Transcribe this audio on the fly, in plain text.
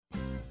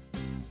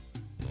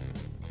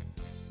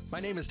My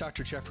name is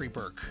Dr. Jeffrey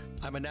Burke.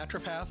 I'm a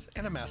naturopath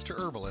and a master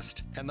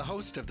herbalist and the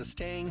host of the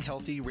Staying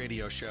Healthy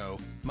radio show.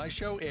 My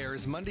show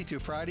airs Monday through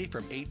Friday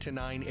from 8 to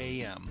 9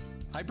 a.m.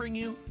 I bring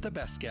you the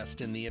best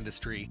guest in the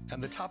industry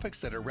and the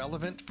topics that are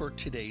relevant for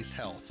today's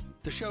health.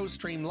 The shows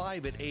stream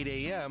live at 8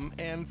 a.m.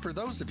 and for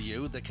those of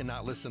you that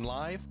cannot listen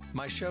live,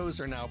 my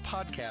shows are now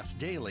podcast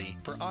daily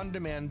for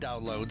on-demand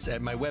downloads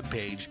at my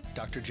webpage,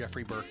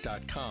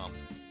 drjeffreyburke.com.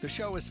 The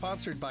show is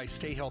sponsored by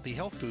Stay Healthy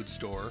Health Food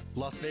Store,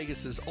 Las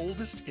Vegas's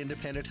oldest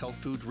independent health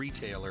food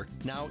retailer,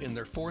 now in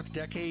their fourth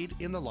decade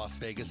in the Las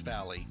Vegas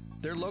Valley.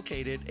 They're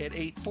located at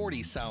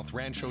 840 South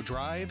Rancho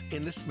Drive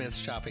in the Smith's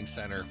Shopping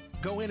Center.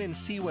 Go in and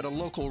see what a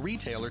local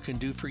retailer can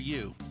do for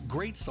you.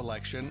 Great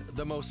selection,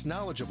 the most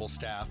knowledgeable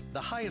staff,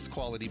 the highest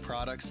quality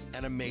products,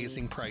 and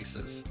amazing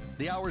prices.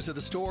 The hours of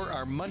the store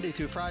are Monday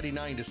through Friday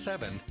 9 to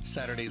 7,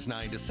 Saturdays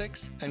 9 to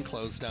 6, and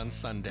closed on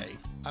Sunday.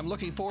 I'm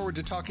looking forward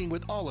to talking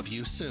with all of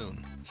you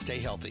soon. Stay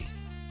healthy.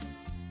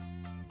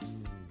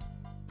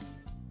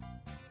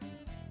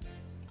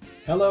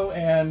 Hello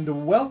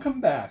and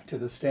welcome back to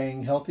the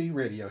Staying Healthy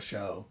radio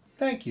show.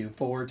 Thank you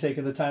for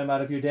taking the time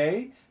out of your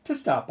day to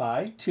stop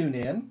by, tune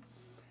in,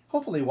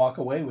 hopefully walk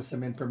away with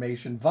some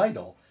information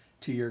vital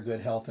to your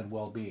good health and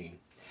well-being.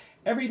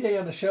 Every day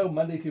on the show,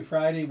 Monday through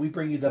Friday, we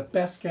bring you the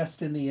best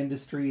guests in the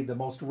industry, the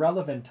most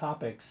relevant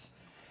topics,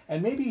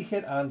 and maybe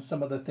hit on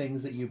some of the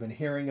things that you've been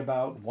hearing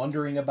about,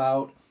 wondering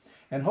about,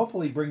 and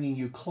hopefully bringing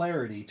you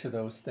clarity to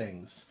those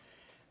things.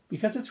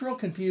 Because it's real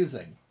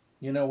confusing.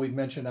 You know, we've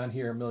mentioned on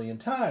here a million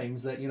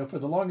times that, for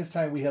the longest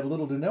time we had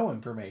little to no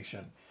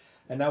information.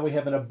 And now we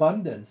have an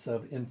abundance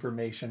of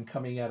information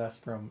coming at us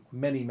from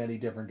many, many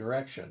different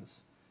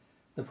directions.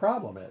 The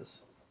problem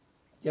is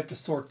you have to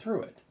sort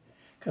through it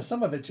because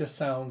some of it just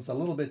sounds a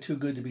little bit too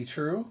good to be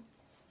true.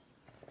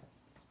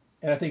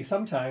 And I think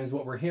sometimes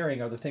what we're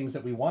hearing are the things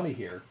that we want to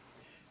hear,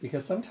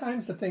 because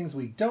sometimes the things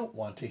we don't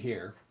want to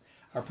hear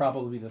are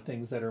probably the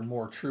things that are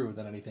more true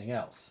than anything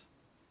else.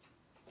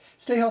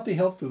 Stay Healthy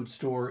Health Food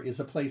Store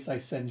is a place I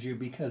send you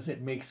because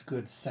it makes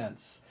good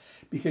sense,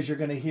 because you're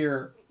going to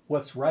hear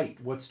what's right,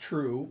 what's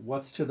true,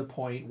 what's to the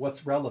point,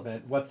 what's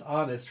relevant, what's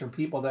honest from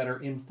people that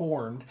are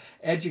informed,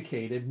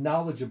 educated,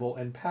 knowledgeable,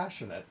 and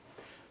passionate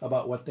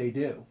about what they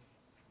do.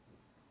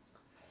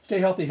 Stay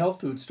Healthy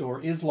Health Food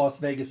Store is Las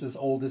Vegas's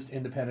oldest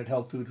independent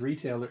health food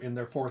retailer in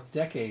their fourth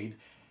decade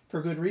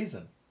for good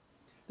reason.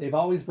 They've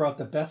always brought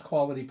the best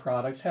quality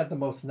products, had the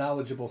most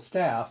knowledgeable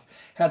staff,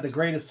 had the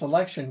greatest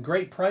selection,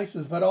 great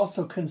prices, but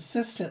also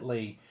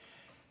consistently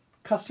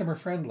customer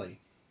friendly.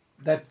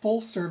 That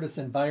full service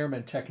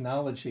environment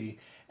technology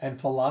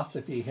and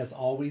philosophy has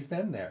always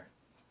been there.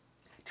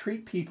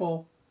 Treat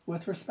people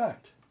with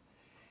respect.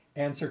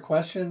 Answer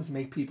questions,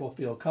 make people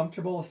feel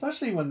comfortable,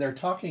 especially when they're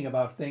talking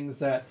about things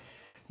that,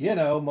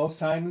 most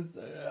times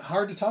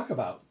hard to talk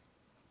about.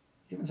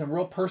 Even some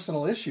real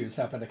personal issues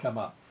happen to come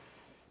up.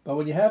 But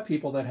when you have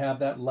people that have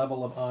that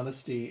level of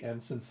honesty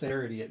and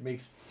sincerity, it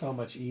makes it so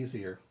much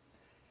easier.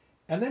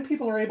 And then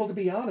people are able to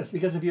be honest,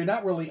 because if you're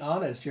not really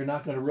honest, you're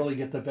not going to really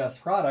get the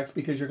best products,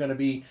 because you're going to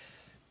be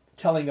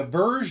telling a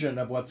version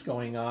of what's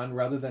going on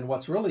rather than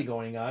what's really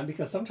going on,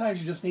 because sometimes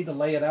you just need to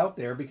lay it out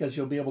there because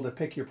you'll be able to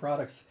pick your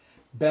products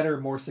better,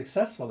 more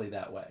successfully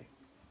that way.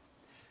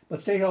 But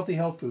Stay Healthy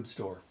Health Food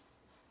Store.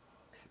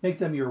 Make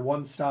them your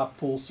one-stop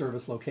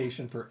full-service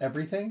location for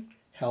everything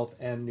health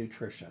and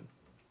nutrition.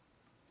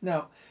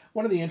 Now,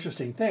 one of the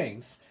interesting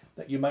things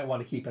that you might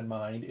want to keep in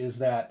mind is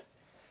that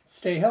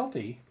Stay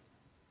Healthy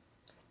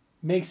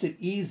makes it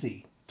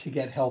easy to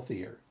get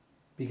healthier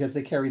because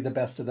they carry the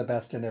best of the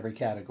best in every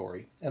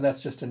category. And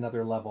that's just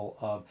another level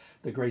of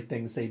the great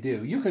things they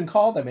do. You can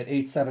call them at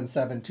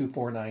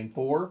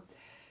 877-2494,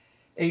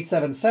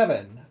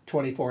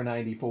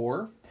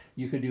 877-2494.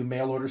 You can do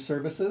mail order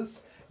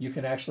services. You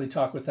can actually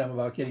talk with them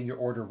about getting your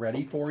order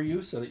ready for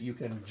you so that you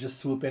can just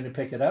swoop in and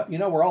pick it up.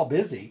 We're all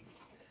busy,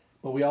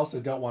 but we also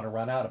don't want to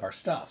run out of our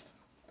stuff.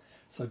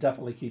 So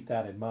definitely keep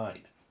that in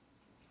mind.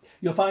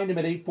 You'll find them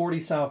at 840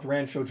 South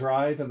Rancho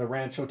Drive in the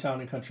Rancho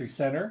Town and Country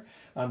Center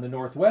on the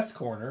northwest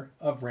corner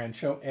of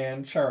Rancho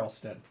and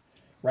Charleston,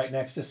 right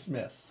next to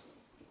Smith's.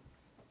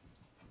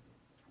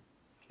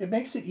 It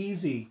makes it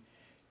easy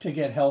to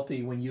get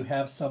healthy when you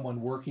have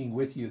someone working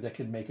with you that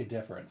can make a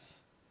difference.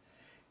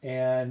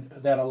 And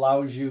that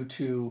allows you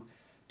to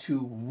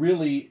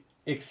really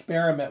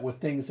experiment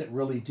with things that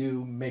really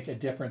do make a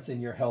difference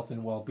in your health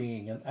and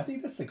well-being. And I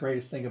think that's the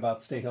greatest thing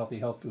about Stay Healthy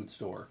Health Food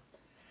Store.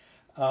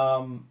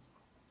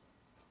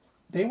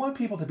 They want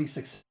people to be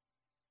successful.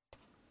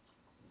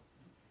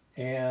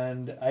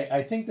 And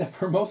I think that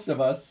for most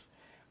of us,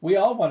 we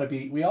all want to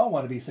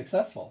be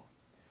successful.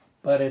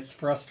 But it's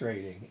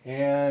frustrating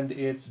and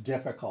it's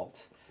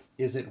difficult.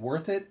 Is it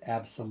worth it?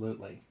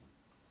 Absolutely.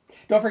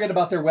 Don't forget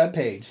about their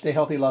webpage,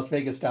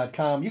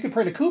 stayhealthylasvegas.com. You can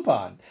print a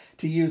coupon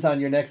to use on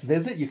your next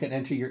visit. You can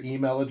enter your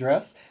email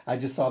address. I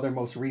just saw their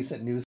most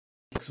recent news.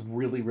 It looks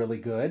really, really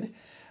good.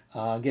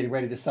 Getting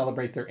ready to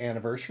celebrate their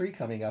anniversary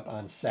coming up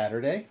on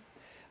Saturday.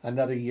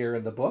 Another year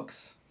in the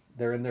books.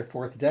 They're in their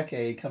fourth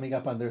decade, coming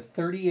up on their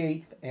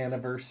 38th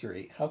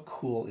anniversary. How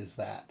cool is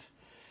that?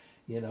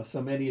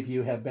 So many of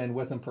you have been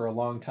with them for a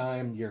long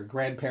time. Your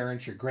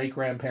grandparents, your great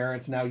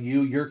grandparents, now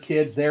you, your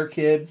kids, their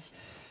kids.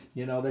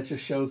 That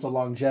just shows the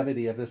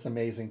longevity of this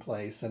amazing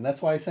place. And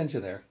that's why I sent you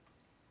there.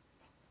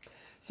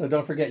 So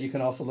don't forget, you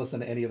can also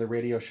listen to any of the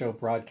radio show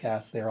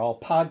broadcasts. They're all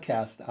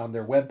podcast on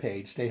their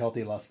webpage,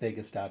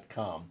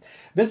 stayhealthylasvegas.com.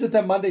 Visit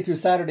them Monday through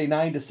Saturday,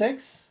 9 to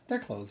 6. They're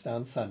closed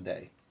on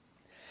Sunday.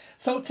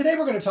 So today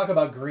we're going to talk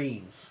about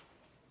greens.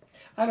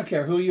 I don't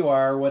care who you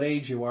are, what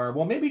age you are.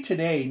 Well, maybe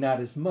today not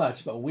as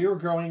much, but when we were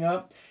growing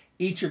up,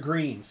 eat your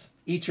greens,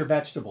 eat your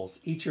vegetables,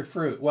 eat your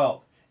fruit.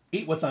 Well,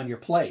 eat what's on your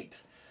plate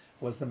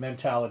was the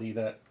mentality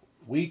that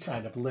we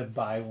kind of lived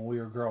by when we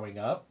were growing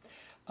up.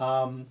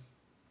 I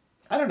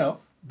don't know.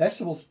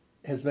 Vegetables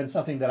has been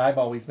something that I've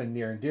always been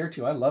near and dear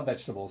to. I love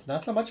vegetables,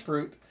 not so much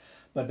fruit,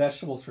 but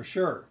vegetables for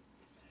sure.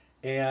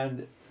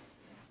 And,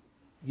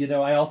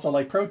 I also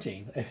like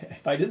protein.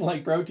 If I didn't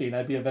like protein,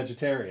 I'd be a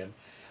vegetarian.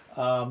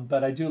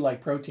 But I do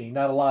like protein,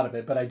 not a lot of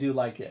it, but I do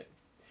like it.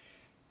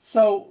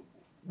 So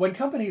when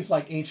companies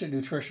like Ancient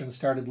Nutrition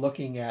started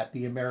looking at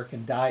the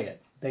American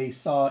diet, they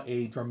saw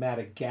a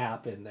dramatic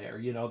gap in there.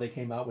 They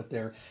came out with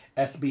their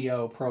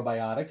SBO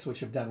probiotics, which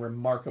have done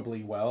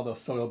remarkably well,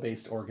 those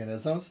soil-based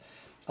organisms,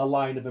 a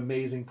line of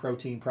amazing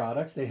protein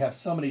products. They have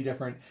so many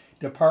different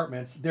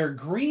departments. Their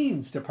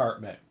greens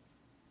department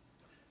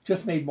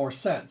just made more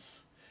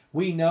sense.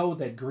 We know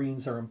that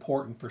greens are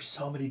important for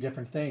so many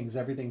different things,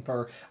 everything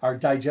for our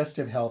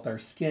digestive health, our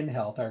skin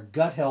health, our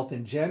gut health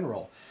in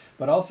general,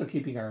 but also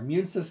keeping our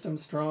immune system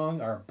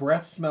strong, our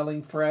breath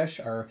smelling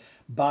fresh, our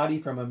body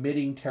from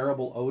emitting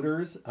terrible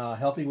odors,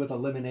 helping with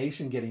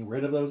elimination, getting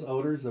rid of those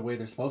odors the way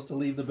they're supposed to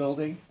leave the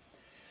building.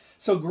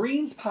 So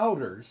greens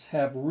powders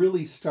have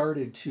really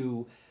started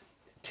to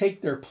take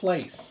their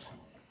place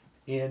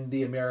in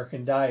the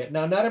American diet.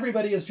 Now, not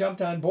everybody has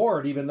jumped on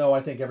board, even though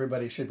I think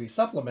everybody should be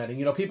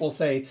supplementing. People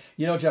say,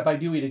 Jeff, I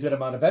do eat a good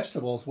amount of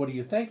vegetables. What do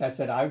you think? I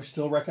said, I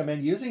still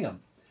recommend using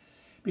them.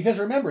 Because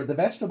remember, the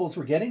vegetables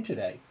we're getting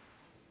today,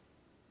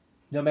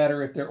 no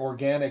matter if they're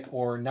organic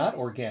or not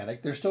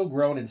organic, they're still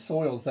grown in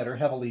soils that are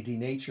heavily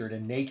denatured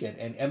and naked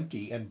and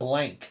empty and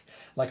blank,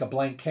 like a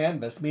blank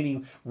canvas,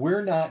 meaning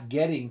we're not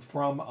getting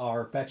from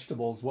our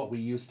vegetables what we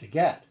used to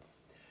get.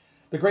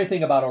 The great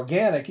thing about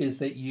organic is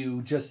that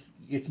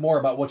it's more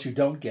about what you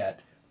don't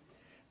get.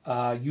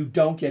 You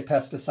don't get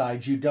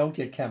pesticides, you don't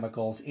get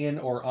chemicals in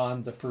or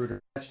on the fruit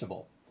or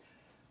vegetable.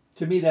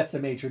 To me, that's the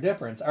major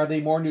difference. Are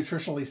they more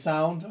nutritionally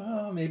sound?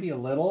 Oh, maybe a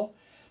little.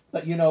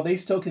 But they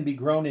still can be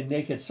grown in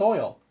naked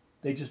soil.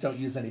 They just don't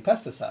use any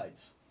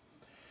pesticides.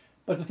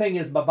 But the thing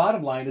is, my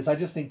bottom line is I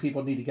just think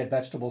people need to get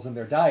vegetables in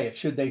their diet.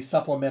 Should they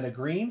supplement a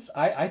greens?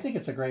 I think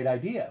it's a great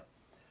idea.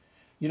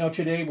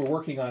 Today we're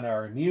working on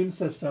our immune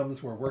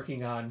systems. We're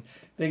working on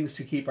things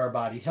to keep our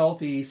body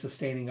healthy,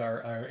 sustaining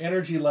our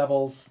energy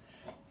levels.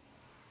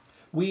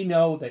 We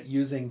know that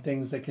using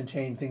things that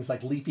contain things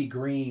like leafy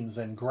greens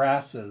and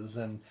grasses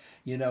and,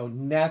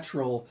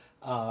 natural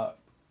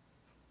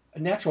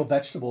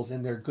vegetables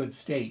in their good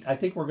state, I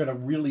think we're going to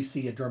really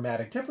see a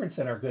dramatic difference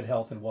in our good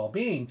health and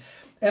well-being.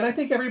 And I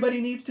think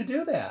everybody needs to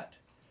do that.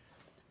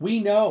 We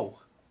know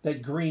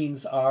that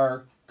greens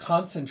are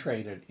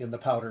concentrated in the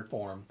powdered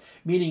form,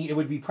 meaning it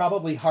would be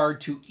probably hard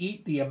to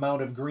eat the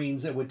amount of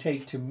greens it would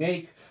take to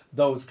make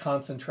those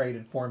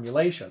concentrated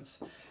formulations.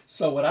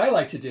 So what I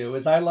like to do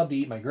is I love to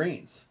eat my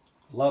greens.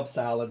 Love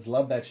salads,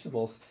 love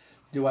vegetables.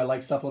 Do I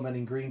like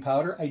supplementing green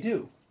powder? I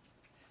do.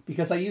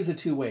 Because I use it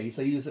two ways.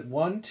 I use it,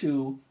 one,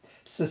 to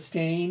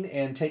sustain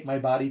and take my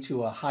body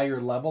to a higher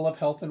level of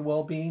health and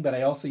well-being, but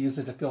I also use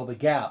it to fill the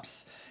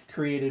gaps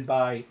created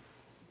by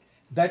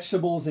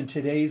vegetables in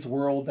today's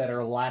world that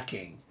are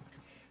lacking.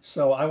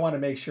 So I want to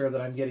make sure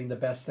that I'm getting the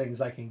best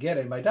things I can get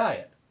in my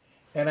diet.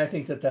 And I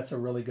think that that's a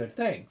really good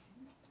thing.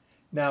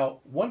 Now,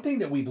 one thing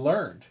that we've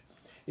learned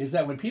is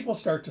that when people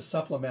start to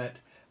supplement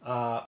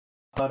a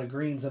lot of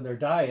greens in their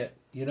diet,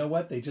 you know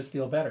what? They just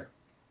feel better.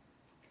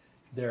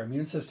 Their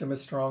immune system is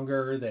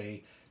stronger.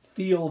 They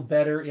feel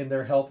better in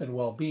their health and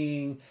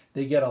well-being.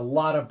 They get a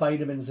lot of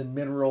vitamins and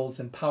minerals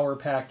and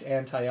power-packed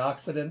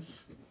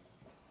antioxidants.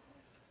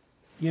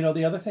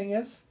 The other thing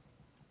is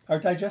our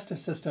digestive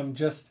system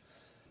just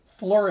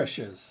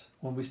flourishes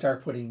when we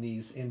start putting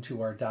these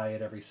into our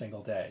diet every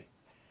single day.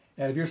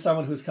 And if you're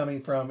someone who's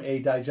coming from a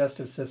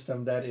digestive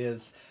system that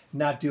is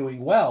not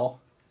doing well,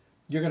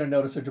 you're going to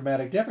notice a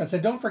dramatic difference.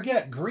 And don't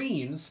forget,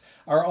 greens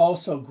are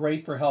also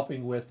great for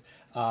helping with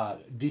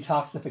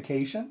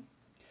detoxification,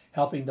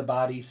 helping the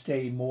body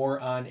stay more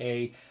on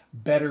a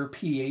better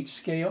pH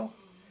scale,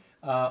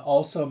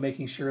 also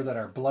making sure that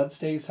our blood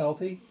stays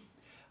healthy.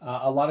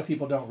 A lot of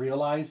people don't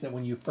realize that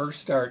when you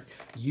first start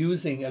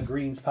using a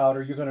greens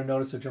powder, you're going to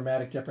notice a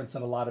dramatic difference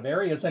in a lot of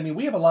areas. I mean,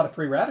 we have a lot of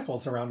free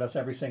radicals around us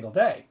every single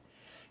day,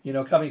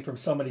 coming from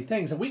so many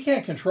things, and we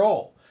can't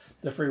control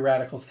the free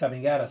radicals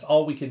coming at us.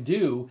 All we can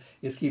do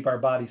is keep our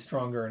body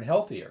stronger and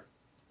healthier.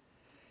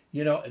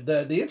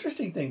 The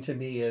interesting thing to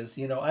me is,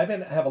 I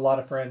have a lot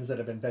of friends that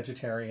have been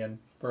vegetarian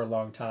for a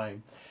long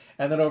time.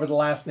 And then over the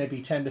last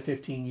maybe 10 to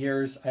 15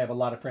 years, I have a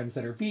lot of friends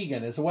that are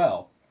vegan as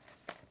well.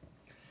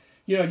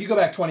 You know, you go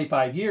back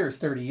 25 years,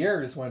 30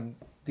 years when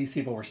these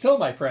people were still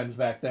my friends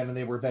back then and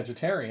they were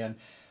vegetarian,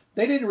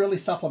 they didn't really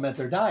supplement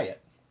their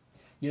diet.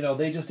 You know,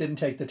 they just didn't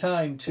take the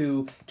time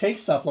to take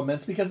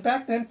supplements because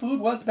back then food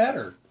was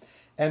better.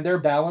 And their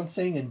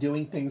balancing and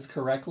doing things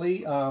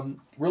correctly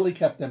really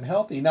kept them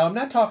healthy. Now, I'm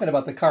not talking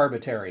about the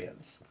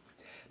carbitarians.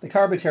 The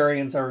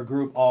carbitarians are a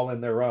group all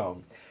in their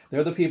own.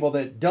 They're the people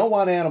that don't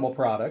want animal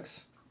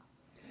products.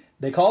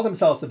 They call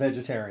themselves a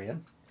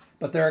vegetarian,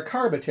 but they're a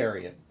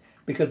carbitarian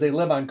because they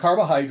live on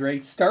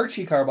carbohydrates,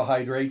 starchy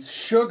carbohydrates,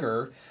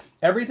 sugar,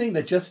 everything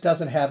that just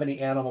doesn't have any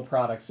animal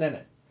products in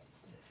it.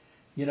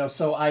 You know,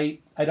 so I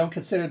don't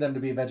consider them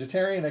to be a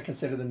vegetarian. I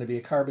consider them to be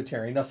a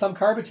carbitarian. Now, some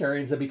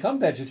carbitarians have become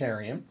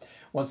vegetarian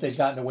once they've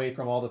gotten away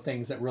from all the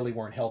things that really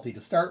weren't healthy to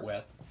start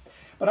with.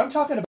 But I'm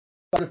talking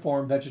about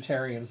form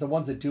vegetarians, the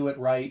ones that do it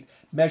right,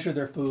 measure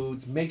their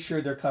foods, make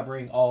sure they're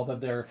covering all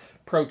of their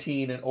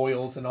protein and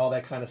oils and all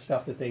that kind of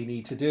stuff that they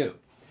need to do.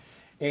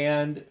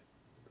 And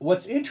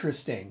what's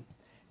interesting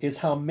is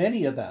how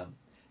many of them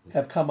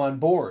have come on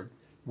board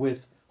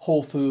with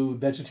whole food,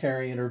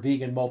 vegetarian, or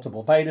vegan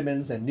multiple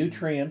vitamins and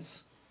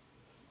nutrients.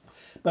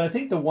 But I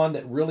think the one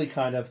that really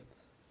kind of,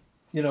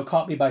 you know,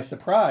 caught me by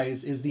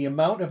surprise is the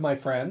amount of my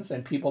friends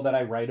and people that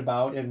I write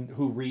about and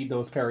who read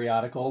those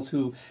periodicals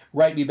who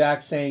write me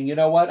back saying, you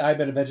know what, I've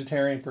been a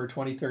vegetarian for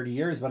 20, 30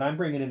 years, but I'm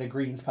bringing in a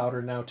greens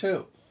powder now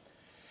too.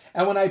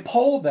 And when I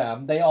poll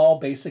them, they all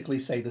basically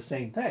say the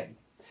same thing.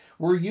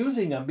 We're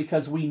using them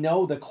because we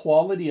know the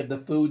quality of the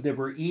food that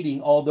we're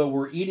eating, although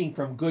we're eating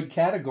from good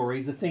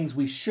categories, the things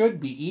we should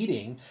be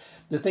eating,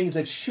 the things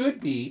that should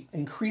be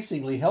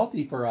increasingly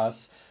healthy for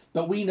us,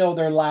 but we know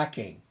they're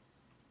lacking,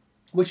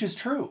 which is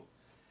true.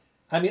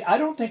 I mean, I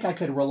don't think I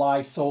could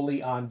rely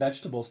solely on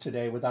vegetables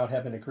today without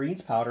having a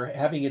greens powder.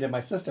 Having it in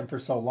my system for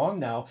so long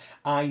now,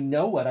 I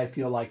know what I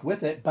feel like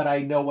with it, but I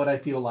know what I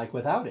feel like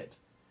without it.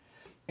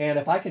 And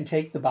if I can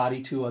take the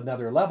body to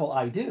another level,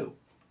 I do.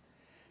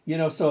 You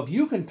know, so if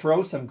you can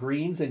throw some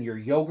greens in your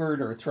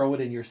yogurt or throw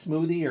it in your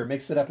smoothie or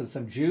mix it up in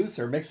some juice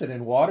or mix it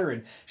in water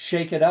and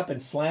shake it up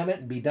and slam it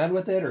and be done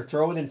with it, or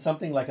throw it in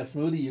something like a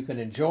smoothie you can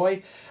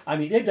enjoy, I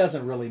mean, it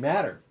doesn't really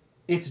matter.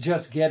 It's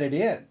just get it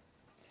in.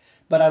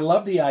 But I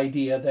love the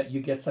idea that you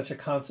get such a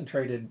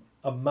concentrated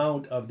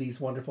amount of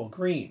these wonderful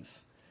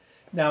greens.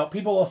 Now,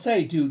 people will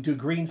say, do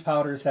greens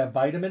powders have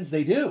vitamins?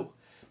 They do.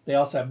 They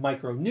also have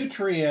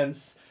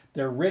micronutrients.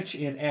 They're rich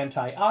in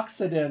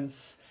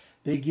antioxidants.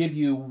 They give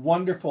you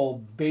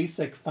wonderful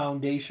basic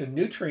foundation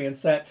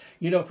nutrients that,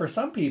 you know, for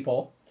some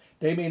people,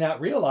 they may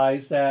not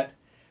realize that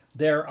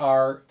there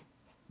are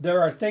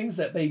things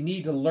that they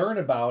need to learn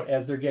about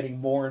as they're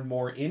getting more and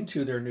more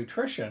into their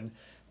nutrition.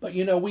 But,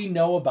 you know, we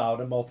know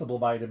about a multiple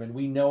vitamin.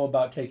 We know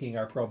about taking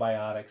our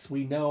probiotics.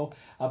 We know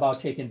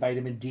about taking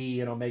vitamin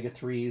D and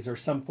omega-3s or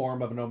some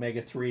form of an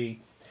omega-3.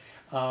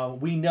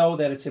 We know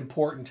that it's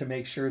important to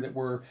make sure that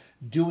we're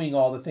doing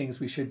all the things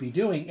we should be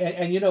doing.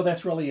 And you know,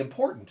 that's really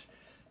important.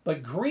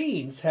 But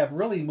greens have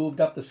really moved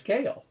up the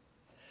scale.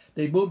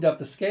 They moved up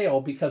the scale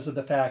because of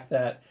the fact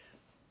that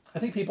I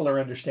think people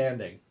are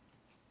understanding.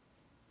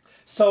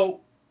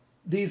 So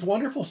these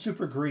wonderful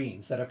super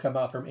greens that have come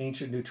out from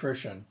Ancient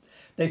Nutrition,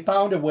 they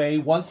found a way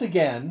once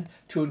again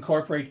to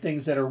incorporate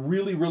things that are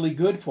really, really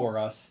good for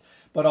us,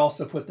 but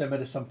also put them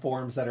into some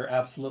forms that are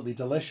absolutely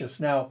delicious.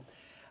 Now,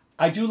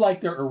 I do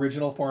like their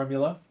original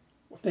formula.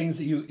 Things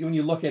that when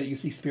you look at it, you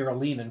see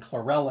spirulina and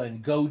chlorella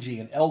and goji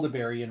and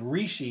elderberry and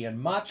reishi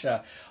and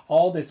matcha,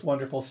 all this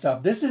wonderful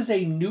stuff. This is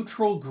a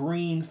neutral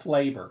green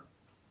flavor.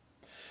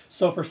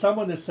 So for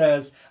someone that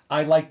says,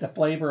 I like the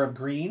flavor of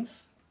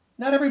greens,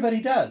 not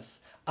everybody does.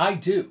 I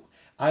do.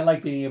 I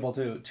like being able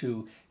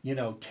to you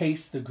know,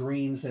 taste the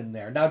greens in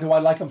there. Now, do I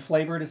like them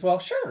flavored as well?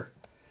 Sure,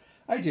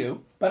 I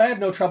do. But I have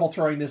no trouble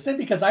throwing this in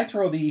because I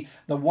throw the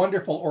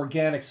wonderful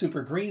organic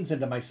super greens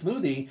into my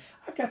smoothie.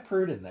 I've got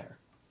fruit in there.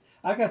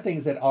 I've got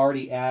things that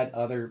already add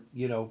other,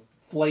 you know,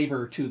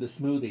 flavor to the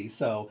smoothie.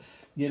 So,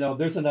 you know,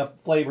 there's enough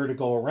flavor to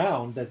go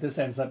around that this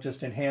ends up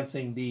just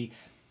enhancing the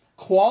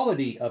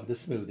quality of the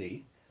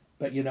smoothie.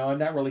 But, you know, I'm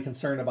not really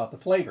concerned about the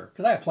flavor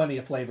because I have plenty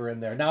of flavor in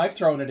there. Now, I've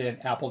thrown it in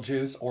apple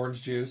juice,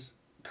 orange juice,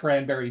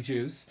 cranberry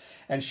juice,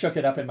 and shook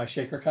it up in my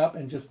shaker cup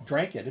and just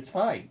drank it. It's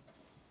fine.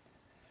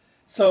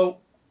 So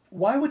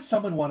why would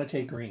someone want to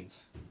take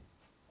greens?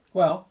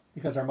 Well,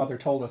 because our mother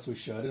told us we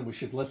should, and we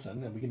should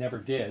listen, and we never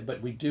did,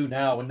 but we do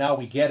now, and now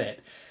we get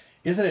it.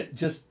 Isn't it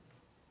just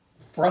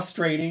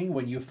frustrating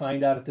when you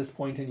find out at this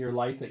point in your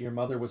life that your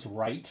mother was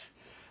right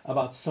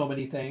about so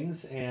many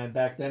things, and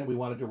back then we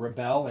wanted to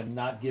rebel and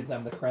not give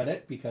them the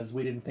credit because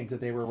we didn't think that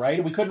they were right,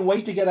 and we couldn't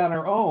wait to get on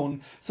our own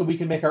so we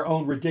can make our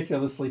own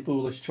ridiculously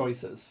foolish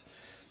choices.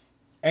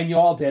 And you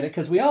all did it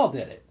because we all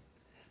did it.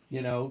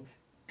 You know,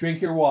 drink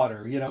your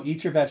water, you know,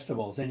 eat your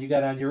vegetables, and you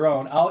got on your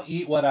own. I'll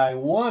eat what I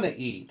want to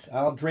eat.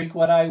 I'll drink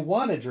what I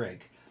want to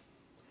drink.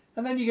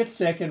 And then you get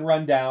sick and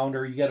run down,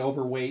 or you get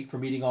overweight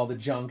from eating all the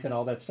junk and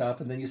all that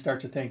stuff. And then you start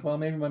to think, well,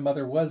 maybe my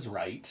mother was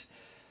right.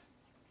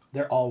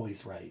 They're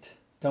always right.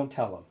 Don't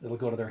tell them. It'll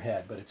go to their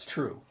head, but it's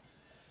true.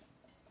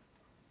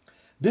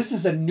 This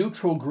is a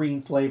neutral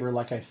green flavor,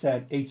 like I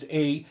said. It's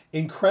a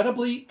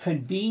incredibly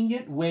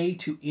convenient way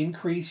to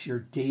increase your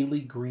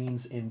daily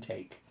greens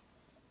intake.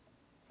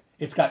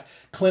 It's got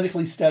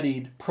clinically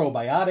studied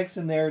probiotics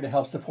in there to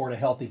help support a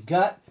healthy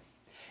gut.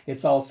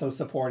 It's also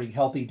supporting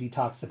healthy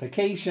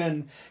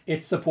detoxification.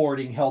 It's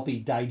supporting healthy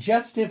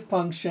digestive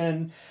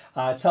function.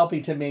 It's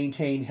helping to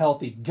maintain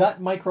healthy gut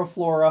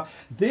microflora.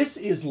 This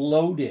is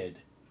loaded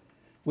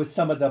with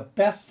some of the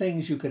best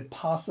things you could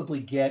possibly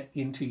get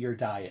into your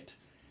diet.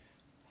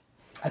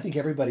 I think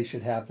everybody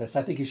should have this.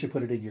 I think you should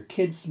put it in your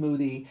kids'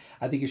 smoothie.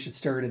 I think you should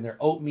stir it in their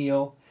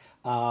oatmeal.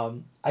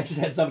 I just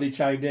had somebody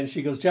chimed in.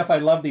 She goes, Jeff, I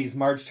love these.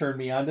 Marge turned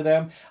me onto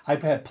them.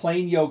 I've had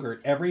plain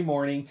yogurt every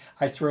morning.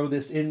 I throw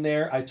this in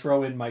there. I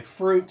throw in my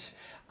fruit.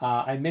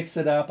 I mix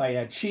it up. I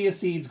add chia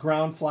seeds,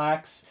 ground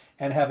flax,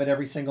 and have it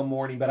every single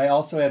morning. But I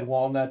also add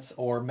walnuts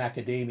or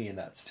macadamia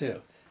nuts too.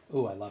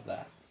 Ooh, I love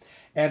that.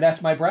 And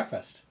that's my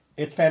breakfast.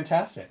 It's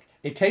fantastic.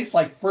 It tastes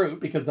like fruit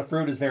because the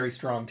fruit is very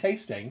strong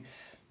tasting.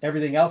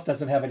 Everything else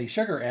doesn't have any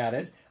sugar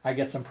added. I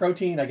get some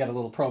protein. I get a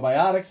little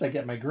probiotics. I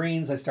get my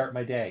greens. I start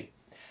my day.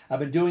 I've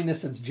been doing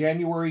this since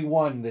January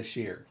 1 this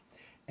year,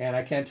 and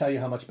I can't tell you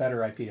how much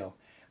better I feel.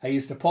 I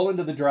used to pull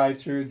into the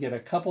drive-thru, get a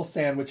couple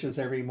sandwiches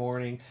every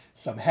morning,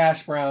 some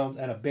hash browns,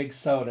 and a big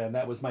soda, and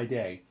that was my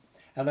day.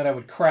 And then I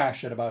would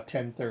crash at about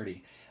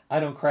 10:30. I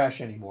don't crash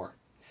anymore.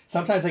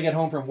 Sometimes I get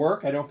home from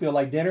work, I don't feel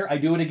like dinner, I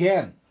do it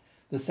again.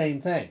 The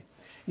same thing.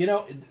 You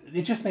know,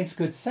 it just makes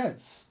good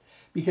sense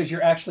because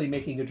you're actually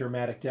making a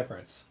dramatic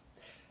difference.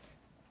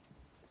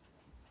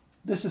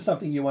 This is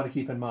something you want to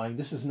keep in mind.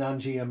 This is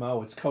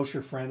non-GMO. It's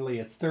kosher friendly.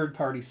 It's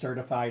third-party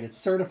certified. It's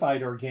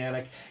certified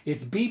organic.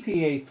 It's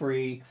BPA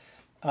free.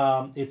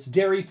 It's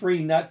dairy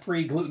free, nut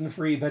free, gluten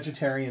free,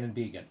 vegetarian, and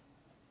vegan.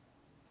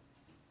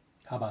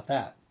 How about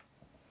that?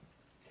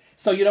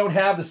 So you don't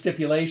have the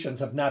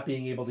stipulations of not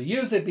being able to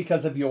use it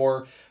because of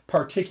your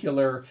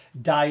particular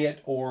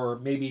diet or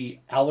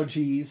maybe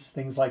allergies,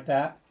 things like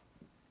that.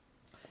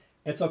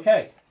 It's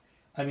okay.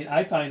 I mean,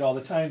 I find all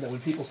the time that when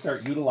people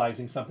start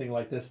utilizing something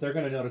like this, they're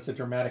going to notice a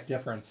dramatic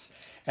difference.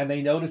 And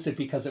they notice it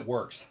because it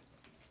works.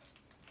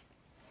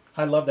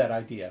 I love that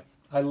idea.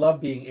 I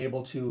love being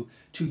able to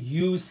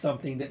use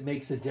something that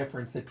makes a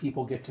difference that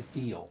people get to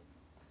feel.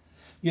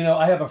 You know,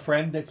 I have a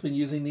friend that's been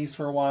using these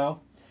for a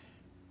while.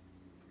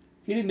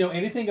 He didn't know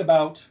anything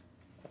about,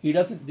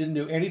 didn't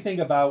know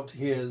anything about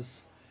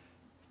his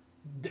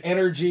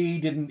energy, he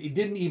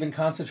didn't even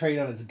concentrate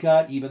on his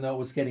gut, even though it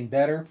was getting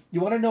better. You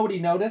want to know what he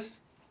noticed?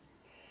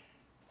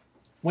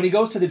 When he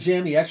goes to the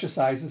gym, he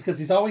exercises because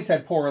he's always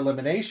had poor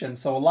elimination.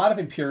 So a lot of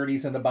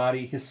impurities in the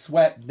body. His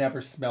sweat never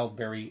smelled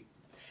very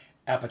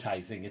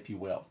appetizing, if you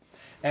will.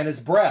 And his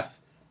breath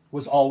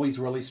was always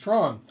really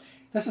strong.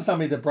 This is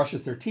somebody that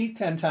brushes their teeth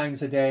 10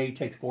 times a day,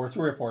 takes 3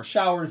 or 4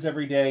 showers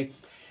every day.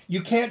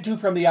 You can't do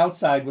from the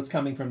outside what's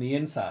coming from the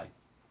inside.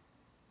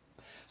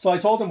 So I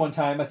told him one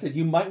time, I said,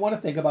 you might want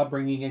to think about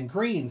bringing in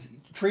greens.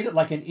 Treat it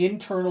like an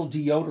internal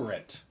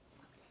deodorant.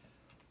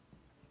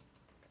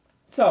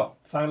 So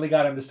finally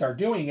got him to start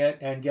doing it,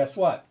 and guess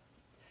what?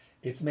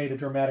 It's made a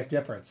dramatic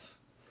difference.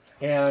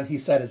 And he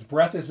said his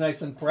breath is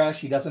nice and fresh.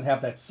 He doesn't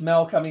have that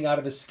smell coming out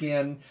of his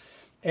skin.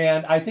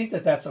 And I think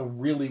that that's a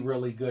really,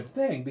 really good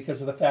thing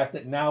because of the fact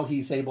that now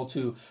he's able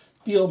to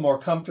feel more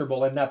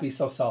comfortable and not be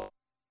so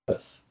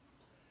self-conscious.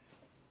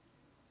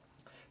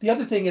 The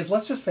other thing is,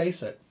 let's just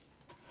face it.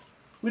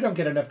 We don't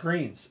get enough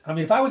greens. I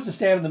mean, if I was to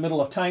stand in the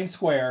middle of Times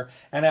Square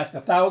and ask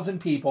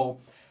 1,000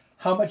 people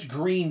how much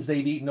greens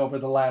they've eaten over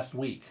the last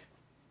week,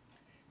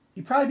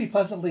 you'd probably be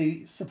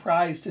pleasantly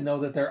surprised to know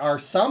that there are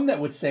some that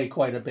would say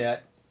quite a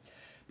bit,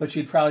 but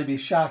you'd probably be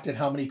shocked at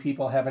how many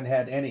people haven't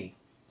had any.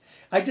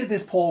 I did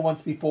this poll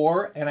once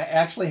before, and I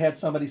actually had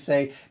somebody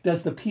say,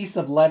 does the piece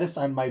of lettuce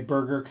on my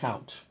burger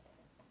count?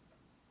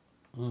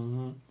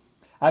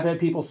 I've had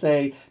people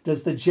say,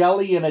 does the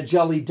jelly in a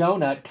jelly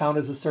donut count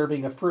as a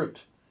serving of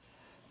fruit?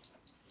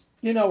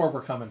 You know where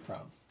we're coming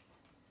from.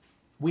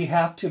 We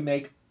have to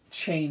make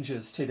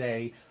changes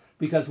today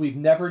because we've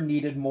never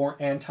needed more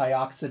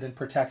antioxidant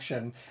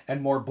protection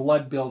and more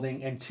blood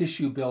building and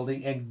tissue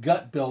building and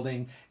gut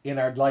building in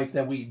our life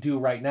than we do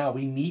right now.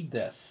 We need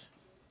this.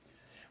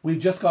 We've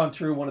just gone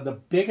through one of the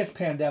biggest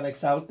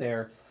pandemics out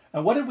there.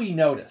 And what did we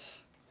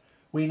notice?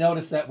 We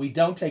noticed that we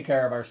don't take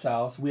care of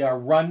ourselves. We are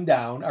run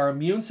down. Our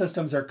immune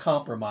systems are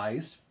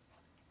compromised.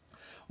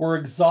 We're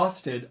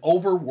exhausted,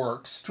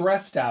 overworked,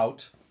 stressed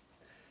out.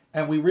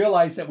 And we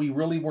realized that we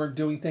really weren't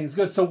doing things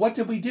good. So what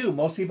did we do?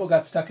 Most people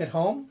got stuck at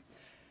home.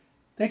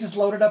 They just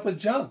loaded up with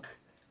junk.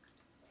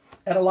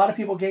 And a lot of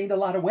people gained a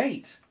lot of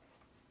weight.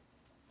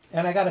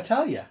 And I got to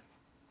tell you,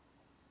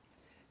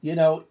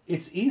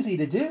 it's easy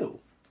to do.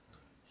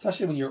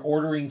 Especially when you're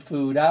ordering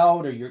food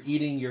out or you're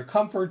eating your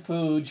comfort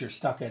foods, you're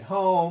stuck at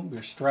home,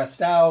 you're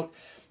stressed out.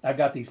 I've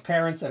got these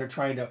parents that are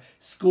trying to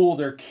school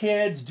their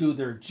kids, do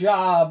their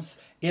jobs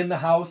in the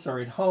house or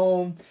at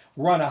home,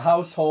 run a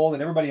household,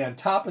 and everybody on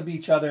top of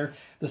each other.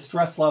 The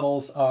stress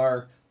levels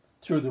are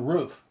through the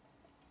roof.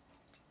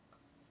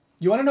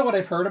 You want to know what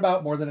I've heard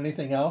about more than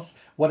anything else?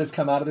 What has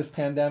come out of this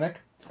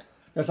pandemic?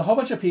 There's a whole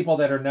bunch of people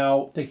that are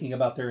now thinking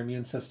about their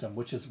immune system,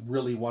 which is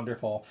really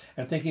wonderful,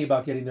 and thinking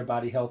about getting their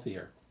body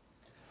healthier.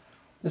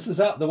 This is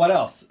what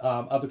else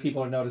other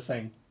people are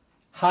noticing.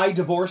 High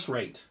divorce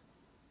rate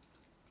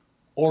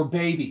or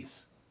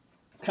babies.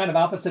 It's kind of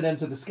opposite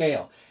ends of the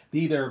scale. They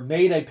either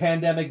made a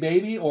pandemic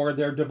baby or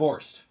they're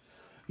divorced.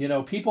 You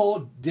know,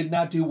 people did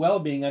not do well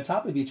being on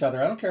top of each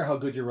other. I don't care how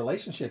good your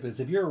relationship is.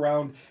 If you're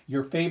around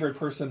your favorite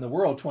person in the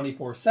world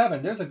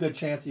 24/7, there's a good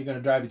chance you're going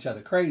to drive each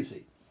other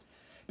crazy.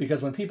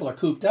 Because when people are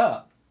cooped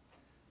up,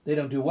 they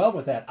don't do well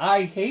with that.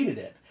 I hated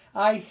it.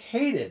 I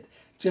hated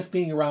just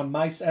being around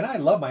and I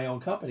love my own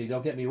company,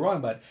 don't get me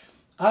wrong, but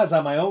I was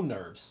on my own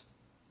nerves.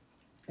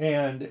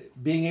 And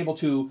being able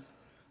to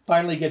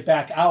finally get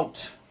back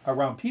out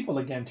around people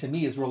again, to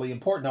me, is really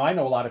important. Now, I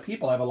know a lot of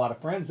people, I have a lot of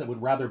friends that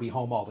would rather be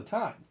home all the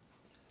time.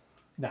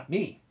 Not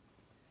me.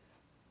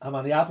 I'm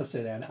on the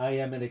opposite end. I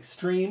am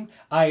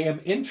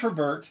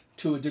introvert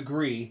to a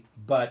degree,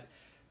 but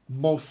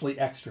mostly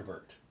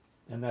extrovert.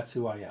 And that's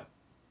who I am.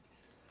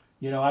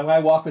 You know, I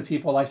walk with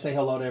people, I say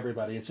hello to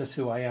everybody. It's just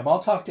who I am.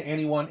 I'll talk to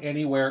anyone,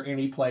 anywhere,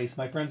 any place.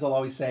 My friends will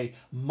always say,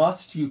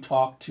 must you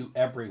talk to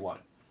everyone?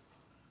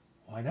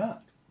 Why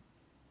not?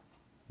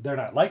 They're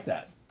not like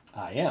that.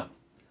 I am.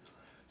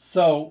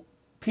 So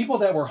people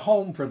that were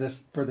home for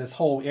this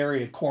whole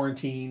area,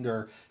 quarantined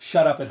or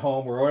shut up at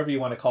home or whatever you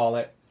want to call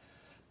it,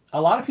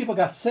 a lot of people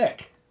got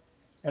sick.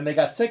 And they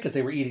got sick because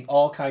they were eating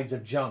all kinds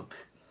of junk.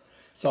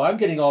 So I'm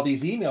getting all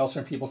these emails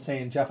from people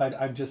saying, Jeff, I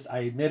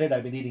admit it,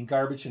 I've been eating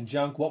garbage and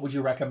junk. What would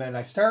you recommend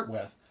I start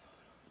with?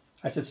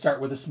 I said, start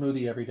with a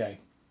smoothie every day.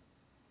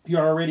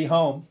 You're already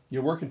home.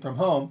 You're working from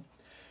home.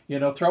 You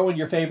know, throw in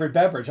your favorite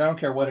beverage. I don't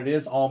care what it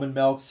is. Almond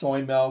milk,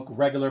 soy milk,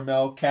 regular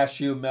milk,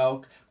 cashew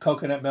milk,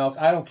 coconut milk.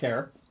 I don't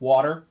care.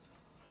 Water.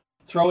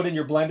 Throw it in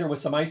your blender with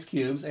some ice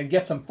cubes and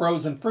get some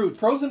frozen fruit.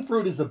 Frozen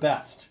fruit is the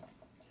best.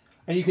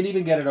 And you can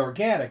even get it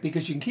organic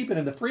because you can keep it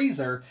in the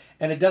freezer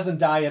and it doesn't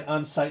die an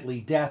unsightly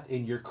death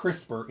in your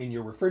crisper in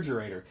your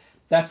refrigerator.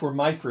 That's where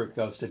my fruit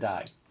goes to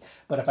die.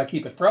 But if I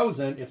keep it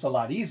frozen, it's a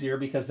lot easier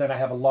because then I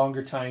have a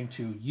longer time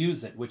to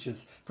use it, which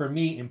is, for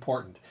me,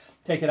 important.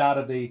 Take it out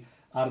of the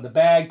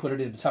bag, put it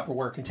into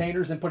Tupperware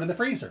containers, and put it in the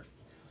freezer.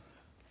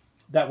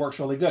 That works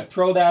really good.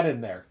 Throw that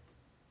in there.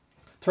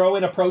 Throw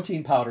in a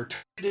protein powder.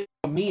 Turn it into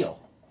a meal.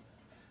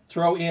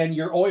 Throw in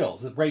your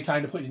oils. It's a great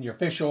time to put in your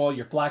fish oil,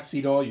 your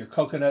flaxseed oil, your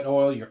coconut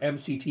oil, your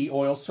MCT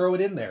oils. Throw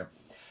it in there.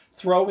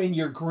 Throw in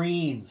your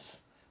greens.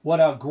 What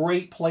a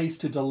great place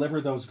to deliver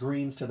those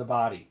greens to the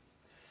body.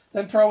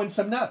 Then throw in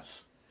some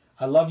nuts.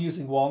 I love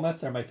using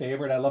walnuts. They're my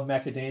favorite. I love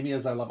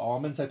macadamias. I love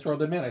almonds. I throw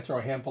them in. I throw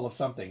a handful of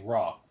something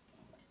raw.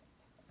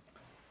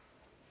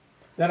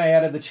 Then I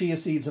added the chia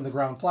seeds and the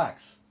ground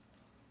flax.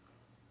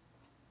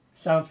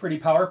 Sounds pretty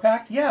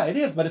power-packed? Yeah, it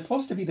is, but it's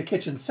supposed to be the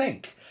kitchen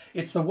sink.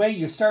 It's the way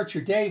you start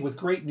your day with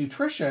great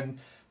nutrition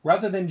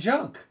rather than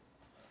junk.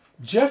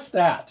 Just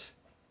that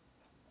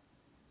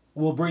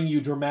will bring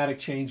you dramatic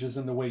changes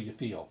in the way you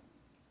feel.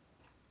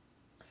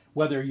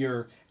 Whether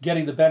you're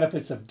getting the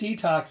benefits of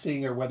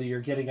detoxing or whether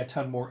you're getting a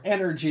ton more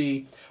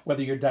energy,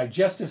 whether your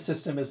digestive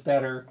system is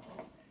better,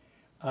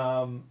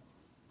 I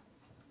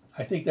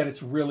think that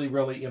it's really,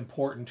 really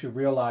important to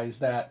realize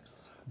that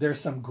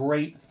there's some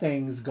great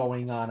things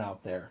going on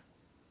out there.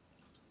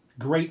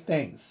 Great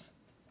things.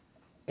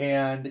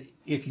 And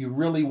if you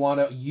really want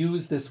to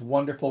use this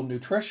wonderful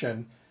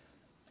nutrition,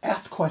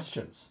 ask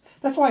questions.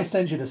 That's why I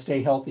send you to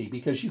Stay Healthy,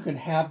 because you can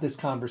have this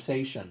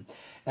conversation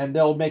and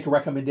they'll make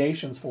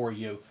recommendations for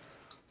you.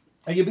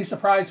 And you'll be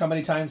surprised how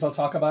many times I'll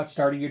talk about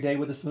starting your day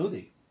with a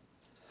smoothie.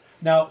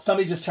 Now,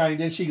 somebody just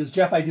chimed in. She goes,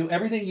 Jeff, I do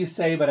everything you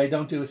say, but I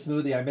don't do a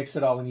smoothie. I mix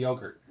it all in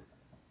yogurt.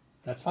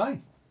 That's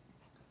fine.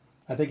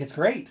 I think it's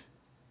great.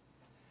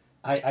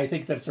 I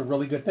think that's a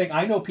really good thing.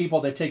 I know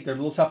people that take their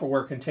little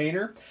Tupperware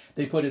container,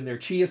 they put in their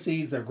chia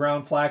seeds, their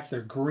ground flax,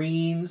 their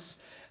greens.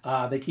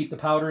 They keep the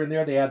powder in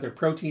there. They add their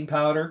protein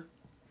powder.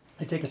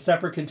 They take a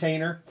separate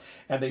container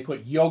and they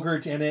put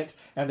yogurt in it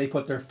and they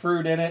put their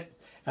fruit in it.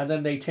 And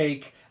then they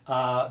take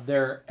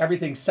their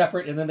everything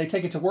separate and then they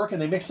take it to work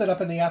and they mix it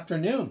up in the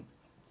afternoon.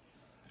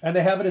 And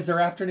they have it as their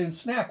afternoon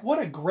snack. What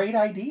a great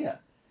idea.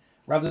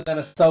 Rather than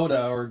a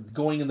soda or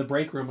going in the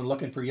break room and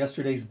looking for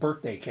yesterday's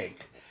birthday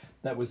cake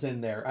that was in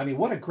there. I mean,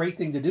 what a great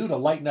thing to do to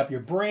lighten up your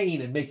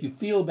brain and make you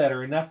feel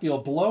better and not feel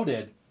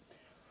bloated.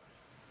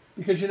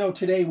 Because, you know,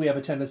 today we have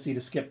a tendency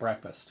to skip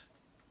breakfast.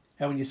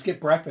 And when you skip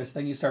breakfast,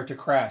 then you start to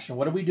crash. And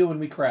what do we do when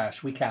we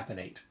crash? We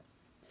caffeinate.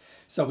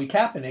 So we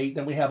caffeinate,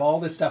 then we have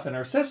all this stuff in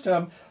our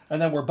system, and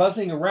then we're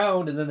buzzing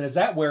around, and then as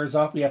that wears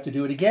off, we have to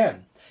do it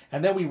again.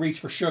 And then we reach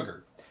for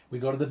sugar. We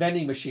go to the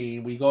vending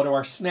machine, we go to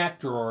our snack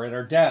drawer at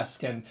our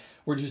desk, and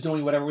we're just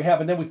doing whatever we have.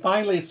 And then we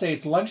finally, let's say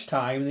it's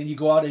lunchtime, and then you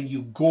go out and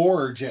you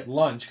gorge at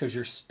lunch because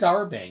you're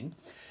starving.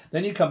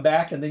 Then you come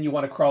back, and then you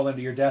want to crawl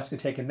into your desk and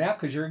take a nap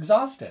because you're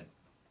exhausted.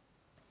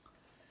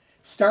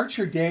 Start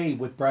your day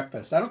with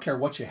breakfast. I don't care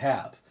what you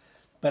have,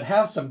 but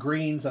have some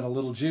greens and a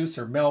little juice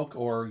or milk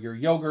or your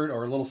yogurt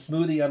or a little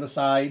smoothie on the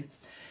side.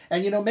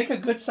 And, make a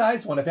good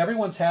sized one. If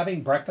everyone's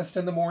having breakfast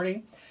in the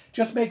morning,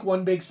 just make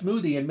one big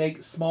smoothie and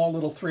make small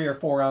little 3 or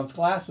 4 ounce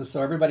glasses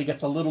so everybody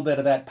gets a little bit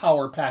of that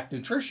power packed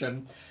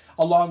nutrition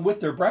along with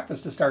their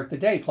breakfast to start the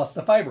day, plus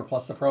the fiber,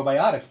 plus the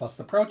probiotics, plus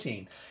the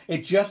protein.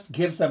 It just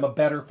gives them a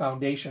better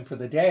foundation for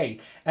the day.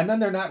 And then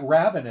they're not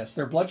ravenous.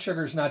 Their blood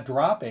sugar's not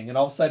dropping. And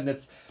all of a sudden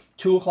it's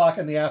 2 o'clock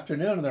in the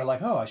afternoon and they're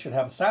like, oh, I should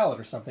have a salad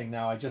or something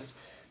now. I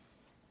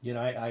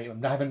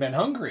haven't been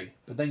hungry.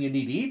 But then you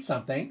need to eat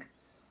something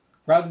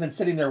rather than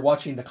sitting there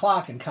watching the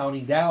clock and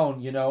counting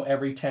down,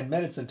 every 10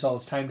 minutes until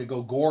it's time to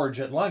go gorge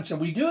at lunch. And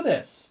we do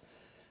this.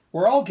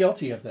 We're all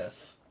guilty of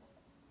this.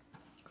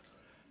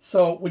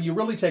 So when you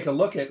really take a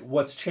look at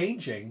what's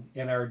changing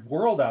in our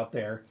world out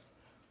there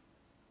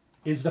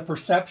is the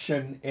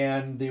perception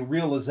and the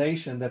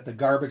realization that the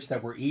garbage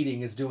that we're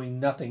eating is doing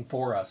nothing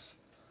for us.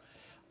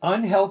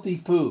 Unhealthy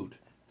food,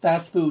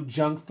 fast food,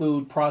 junk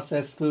food,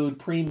 processed food,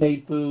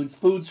 pre-made foods,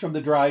 foods from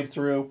the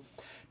drive-through,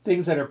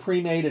 things that are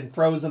pre-made and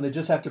frozen that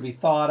just have to be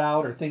thawed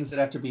out, or things that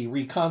have to be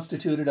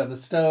reconstituted on the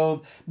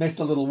stove, mix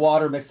a little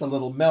water, mix a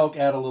little milk,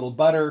 add a little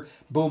butter,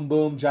 boom,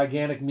 boom,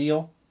 gigantic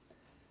meal.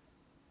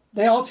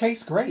 They all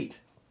taste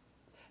great.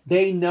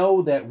 They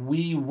know that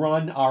we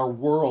run our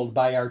world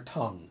by our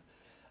tongue.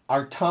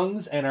 Our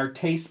tongues and our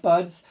taste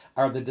buds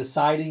are the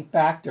deciding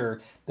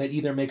factor that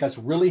either make us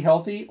really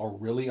healthy or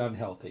really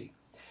unhealthy.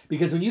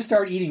 Because when you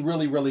start eating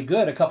really, really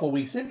good, a couple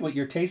weeks into it,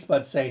 your taste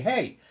buds say,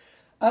 hey,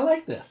 I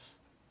like this.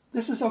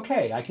 This is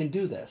okay. I can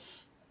do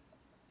this.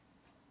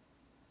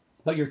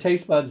 But your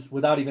taste buds,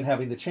 without even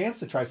having the chance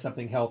to try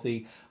something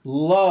healthy,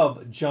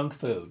 love junk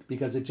food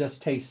because it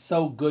just tastes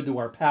so good to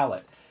our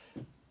palate.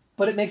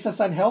 But it makes us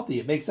unhealthy.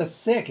 It makes us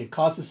sick. It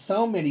causes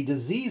so many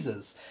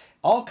diseases,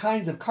 all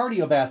kinds of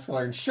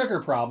cardiovascular and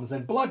sugar problems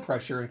and blood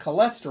pressure and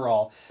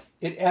cholesterol.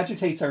 It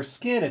agitates our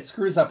skin. It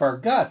screws up our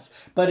guts,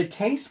 but it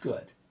tastes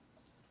good.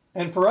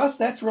 And for us,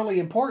 that's really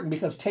important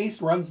because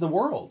taste runs the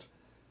world.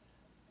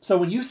 So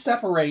when you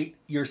separate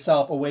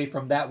yourself away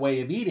from that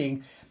way of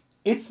eating,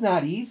 it's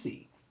not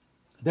easy.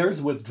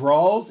 There's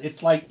withdrawals.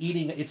 It's like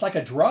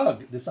a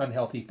drug, this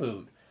unhealthy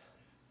food.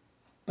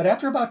 But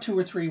after about 2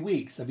 or 3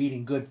 weeks of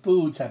eating good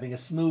foods, having a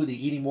smoothie,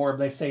 eating more of,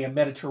 let's say, a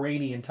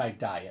Mediterranean type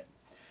diet,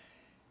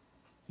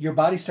 your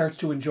body starts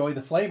to enjoy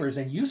the flavors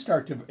and you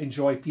start to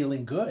enjoy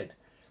feeling good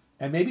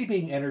and maybe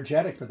being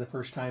energetic for the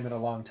first time in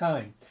a long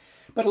time.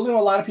 But a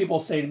lot of people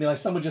say to me, like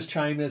someone just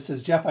chimed in and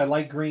says, Jeff, I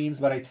like greens,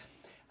 but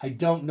I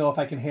don't know if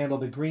I can handle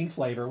the green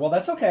flavor. Well,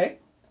 that's okay.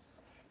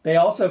 They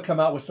also come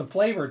out with some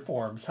flavored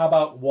forms. How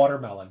about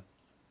watermelon?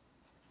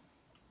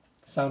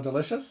 Sound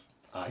delicious?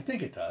 I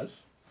think it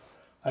does.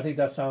 I think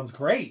that sounds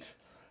great.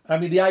 I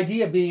mean, the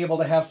idea of being able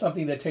to have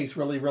something that tastes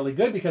really, really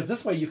good, because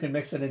this way you can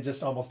mix it in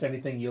just almost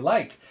anything you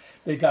like.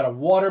 They've got a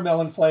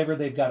watermelon flavor.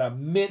 They've got a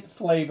mint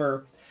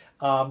flavor.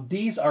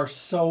 These are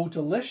so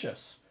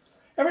delicious.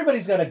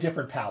 Everybody's got a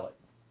different palate.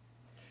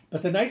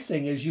 But the nice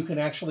thing is you can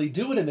actually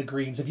do it in the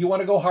greens. If you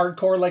want to go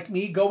hardcore like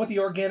me, go with the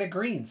organic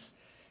greens.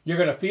 You're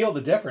going to feel the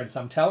difference,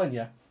 I'm telling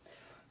you.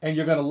 And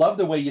you're going to love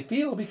the way you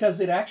feel because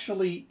it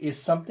actually is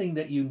something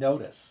that you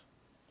notice.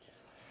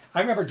 I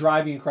remember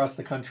driving across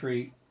the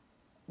country.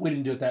 We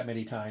didn't do it that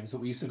many times,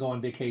 but we used to go on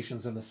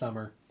vacations in the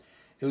summer.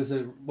 It was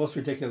the most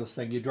ridiculous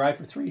thing. You drive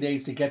for 3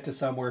 days to get to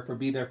somewhere,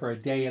 be there for a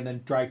day, and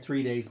then drive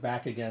 3 days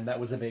back again. That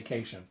was a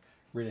vacation.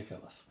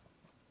 Ridiculous.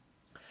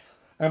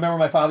 I remember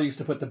my father used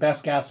to put the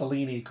best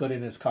gasoline he could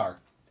in his car,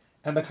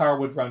 and the car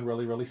would run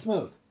really, really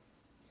smooth.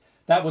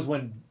 That was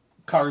when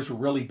cars were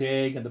really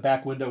big, and the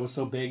back window was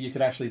so big you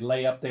could actually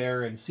lay up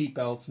there, and seat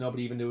belts.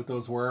 Nobody even knew what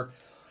those were.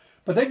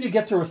 But then you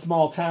get through a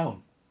small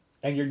town,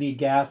 and you need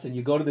gas, and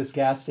you go to this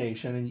gas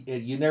station,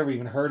 and you never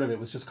even heard of it. It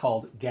was just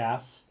called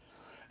gas.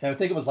 And I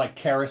think it was like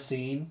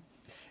kerosene.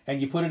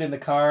 And you put it in the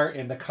car,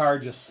 and the car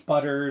just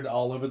sputtered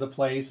all over the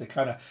place. It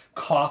kind of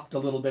coughed a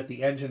little bit.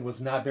 The engine was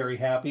not very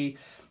happy.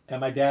 And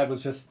my dad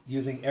was just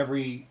using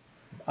every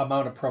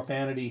amount of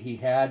profanity he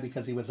had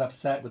because he was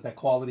upset with the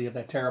quality of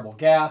that terrible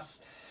gas.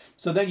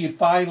 So then you'd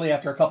finally,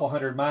 after a couple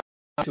hundred miles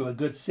to a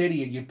good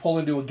city, and you'd pull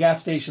into a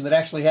gas station that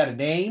actually had a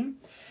name,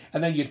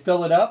 and then you'd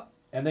fill it up,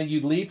 and then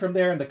you'd leave from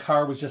there, and the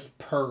car was just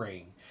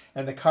purring.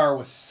 And the car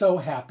was so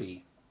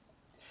happy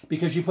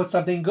because you put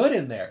something good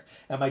in there.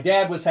 And my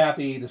dad was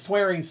happy, the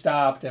swearing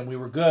stopped, and we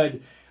were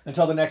good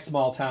until the next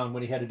small town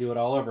when he had to do it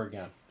all over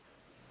again.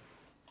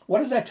 What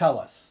does that tell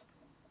us?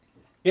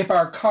 If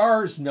our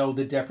cars know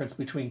the difference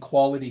between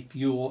quality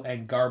fuel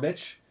and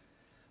garbage,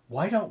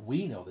 why don't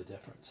we know the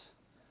difference?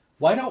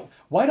 Why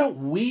don't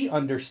we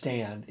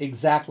understand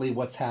exactly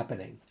what's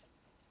happening?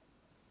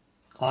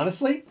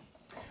 Honestly,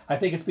 I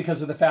think it's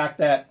because of the fact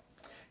that,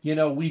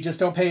 we just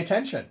don't pay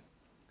attention.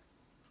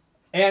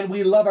 And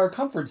we love our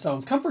comfort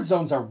zones. Comfort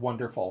zones are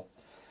wonderful.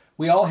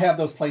 We all have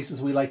those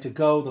places we like to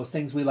go, those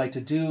things we like to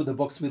do, the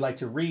books we like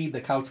to read,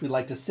 the couch we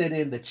like to sit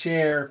in, the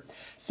chair,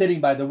 sitting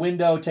by the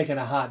window, taking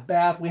a hot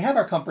bath. We have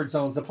our comfort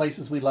zones, the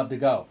places we love to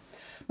go.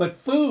 But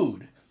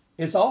food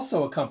is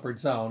also a comfort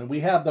zone. And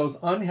we have those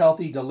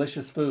unhealthy,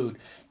 delicious food.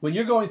 When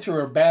you're going through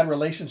a bad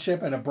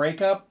relationship and a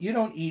breakup, you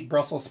don't eat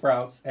Brussels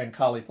sprouts and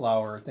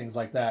cauliflower or things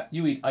like that.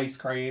 You eat ice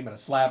cream and a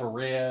slab of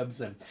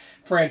ribs and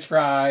French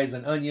fries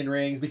and onion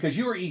rings because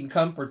you are eating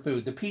comfort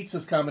food. The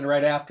pizza's coming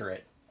right after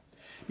it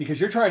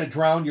because you're trying to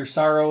drown your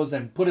sorrows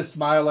and put a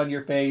smile on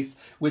your face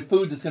with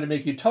food that's going to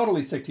make you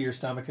totally sick to your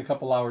stomach a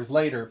couple hours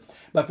later.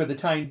 But for the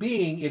time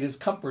being, it is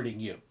comforting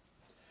you.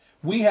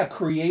 We have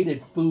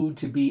created food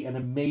to be an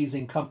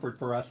amazing comfort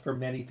for us for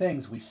many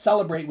things. We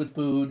celebrate with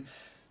food.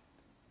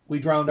 We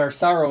drown our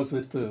sorrows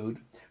with food.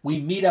 We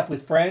meet up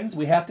with friends.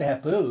 We have to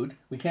have food.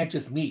 We can't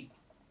just meet.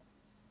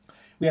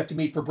 We have to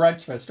meet for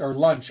breakfast or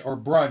lunch or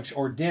brunch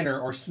or dinner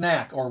or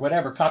snack or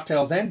whatever,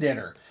 cocktails and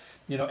dinner.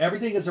 You know,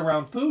 everything is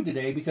around food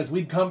today because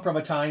we've come from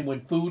a time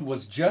when food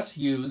was just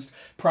used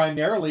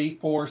primarily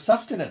for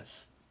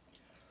sustenance.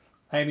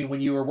 I mean,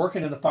 when you were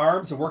working in the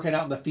farms or working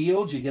out in the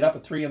fields, you get up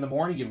at 3 in the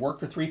morning, you'd work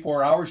for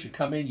 3-4 hours, you'd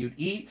come in, you'd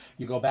eat,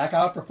 you go back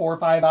out for 4 or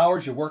 5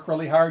 hours, you work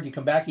really hard, you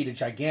come back, eat a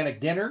gigantic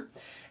dinner,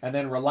 and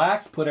then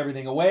relax, put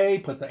everything away,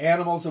 put the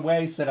animals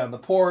away, sit on the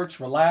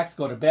porch, relax,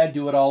 go to bed,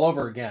 do it all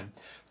over again.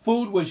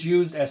 Food was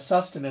used as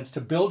sustenance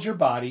to build your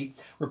body,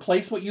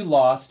 replace what you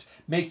lost,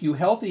 make you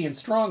healthy and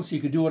strong so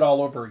you could do it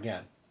all over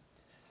again.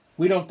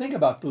 We don't think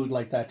about food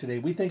like that today.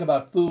 We think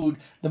about food,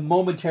 the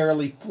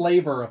momentarily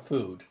flavor of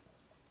food.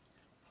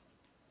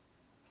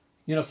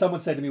 You know, someone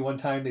said to me one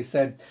time, they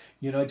said,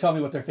 you know, tell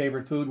me what their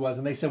favorite food was.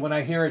 And they said, when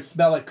I hear it,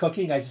 smell it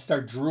cooking, I just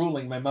start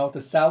drooling. My mouth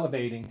is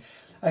salivating.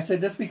 I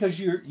said, that's because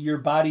your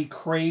body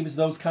craves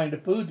those kind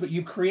of foods, but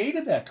you've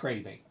created that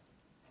craving.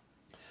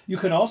 You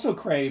can also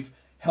crave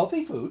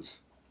healthy foods.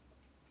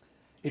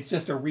 It's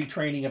just a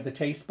retraining of the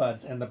taste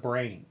buds and the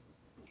brain.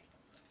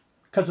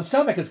 Because the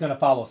stomach is going to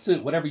follow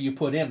suit. Whatever you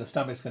put in, the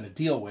stomach's going to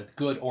deal with,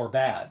 good or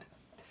bad.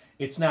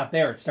 It's not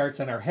there. It starts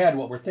in our head,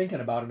 what we're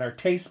thinking about, and our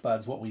taste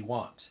buds, what we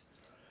want.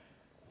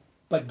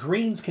 But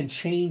greens can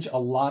change a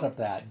lot of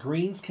that.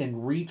 Greens can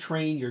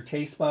retrain your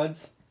taste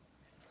buds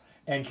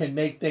and can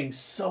make things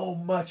so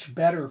much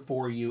better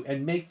for you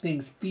and make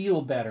things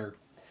feel better.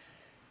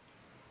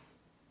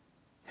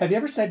 Have you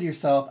ever said to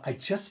yourself, I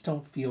just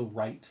don't feel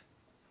right?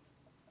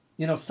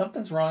 You know,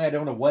 something's wrong. I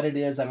don't know what it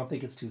is. I don't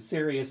think it's too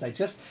serious. I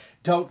just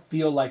don't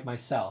feel like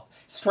myself.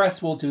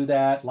 Stress will do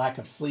that. Lack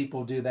of sleep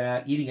will do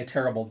that. Eating a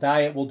terrible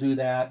diet will do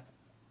that.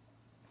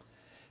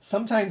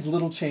 Sometimes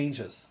little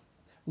changes.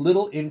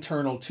 Little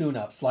internal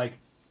tune-ups like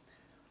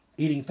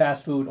eating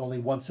fast food only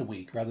once a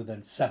week rather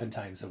than 7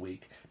 times a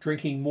week,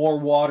 drinking more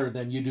water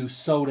than you do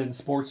soda and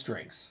sports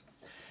drinks,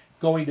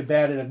 going to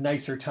bed at a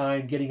nicer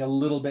time, getting a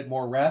little bit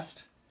more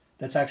rest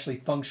that's actually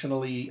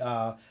functionally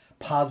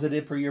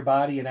positive for your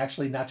body and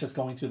actually not just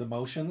going through the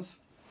motions,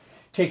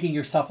 taking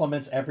your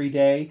supplements every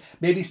day,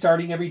 maybe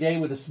starting every day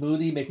with a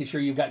smoothie, making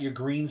sure you've got your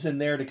greens in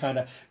there to kind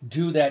of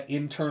do that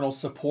internal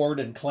support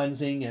and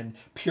cleansing and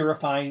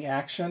purifying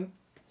action.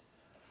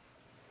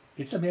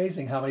 It's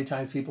amazing how many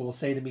times people will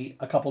say to me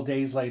a couple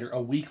days later,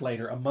 a week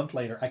later, a month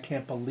later, I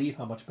can't believe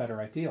how much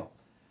better I feel.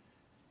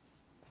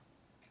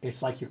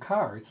 It's like your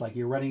car. It's like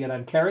you're running it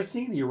on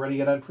kerosene or you're running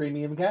it on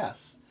premium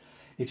gas.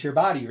 It's your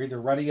body. You're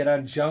either running it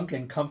on junk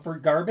and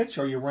comfort garbage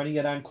or you're running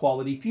it on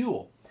quality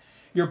fuel.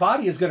 Your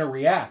body is going to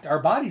react. Our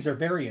bodies are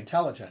very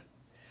intelligent.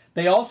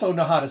 They also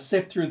know how to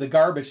sift through the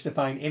garbage to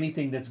find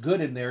anything that's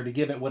good in there to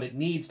give it what it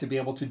needs to be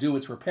able to do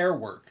its repair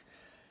work.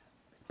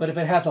 But if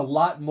it has a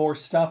lot more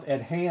stuff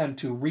at hand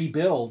to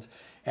rebuild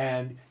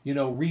and, you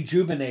know,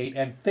 rejuvenate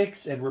and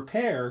fix and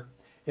repair,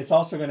 it's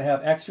also going to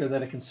have extra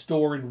that it can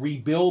store and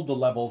rebuild the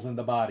levels in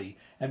the body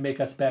and make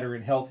us better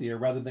and healthier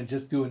rather than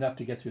just do enough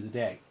to get through the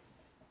day.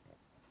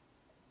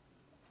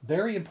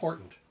 Very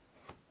important.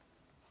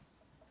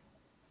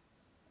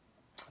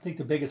 I think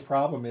the biggest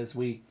problem is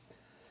we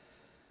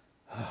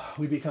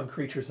become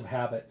creatures of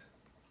habit.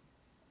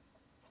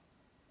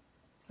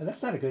 And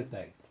that's not a good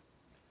thing.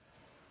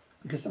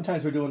 Because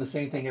sometimes we're doing the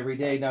same thing every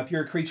day. Now, if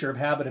you're a creature of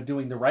habit of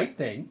doing the right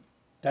thing,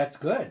 that's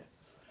good.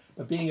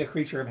 But being a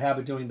creature of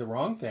habit doing the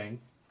wrong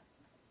thing,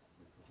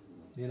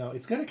 you know,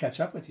 it's going to catch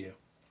up with you.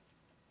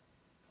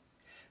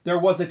 There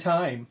was a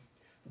time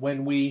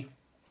when we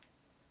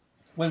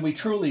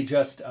truly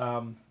just,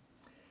 you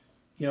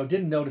know,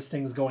 didn't notice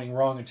things going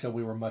wrong until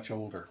we were much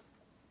older.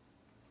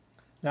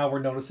 Now we're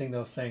noticing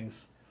those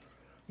things,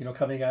 you know,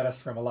 coming at us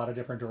from a lot of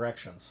different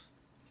directions.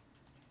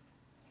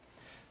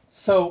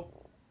 So,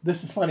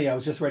 this is funny. I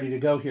was just ready to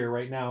go here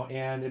right now,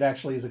 and it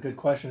actually is a good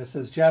question. It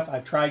says, Jeff,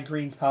 I've tried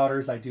greens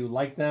powders. I do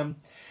like them.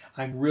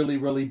 I'm really,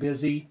 really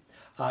busy.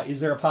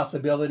 Is there a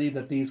possibility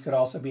that these could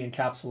also be in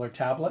capsule or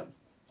tablet?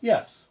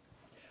 Yes.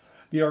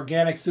 The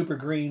organic super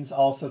greens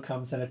also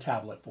comes in a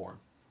tablet form.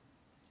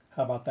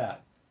 How about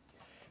that?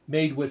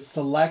 Made with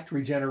select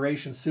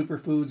regeneration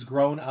superfoods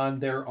grown on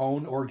their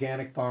own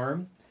organic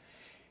farm.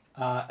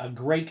 A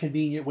great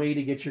convenient way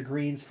to get your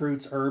greens,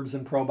 fruits, herbs,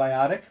 and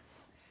probiotic.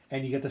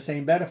 And you get the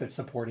same benefits,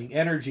 supporting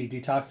energy,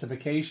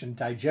 detoxification,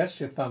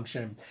 digestive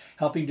function,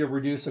 helping to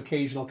reduce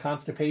occasional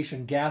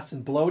constipation, gas,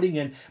 and bloating,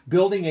 and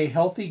building a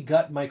healthy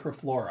gut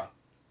microflora.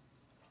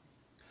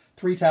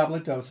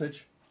 3-tablet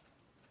dosage.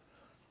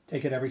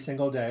 Take it every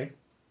single day.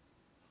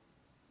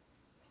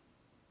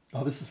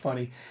 Oh, this is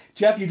funny.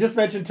 Jeff, you just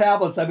mentioned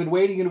tablets. I've been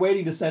waiting and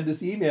waiting to send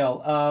this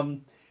email.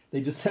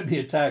 They just sent me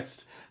a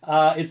text.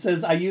 It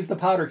says, I use the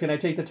powder. Can I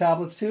take the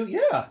tablets too?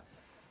 Yeah,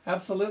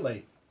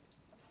 absolutely.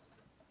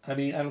 I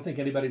mean, I don't think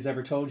anybody's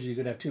ever told you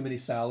could have too many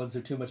salads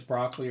or too much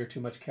broccoli or too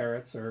much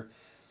carrots or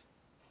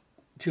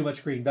too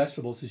much green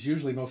vegetables, because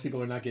usually most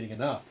people are not getting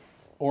enough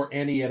or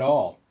any at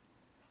all.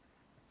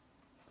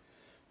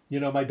 You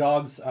know, my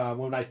dogs,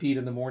 when I feed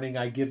in the morning,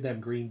 I give them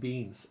green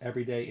beans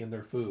every day in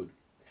their food.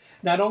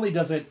 Not only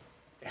does it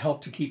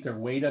help to keep their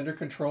weight under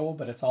control,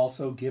 but it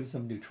also gives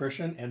them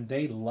nutrition, and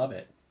they love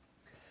it.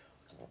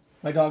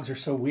 My dogs are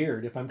so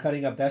weird. If I'm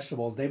cutting up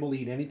vegetables, they will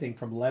eat anything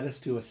from lettuce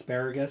to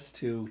asparagus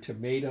to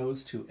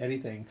tomatoes to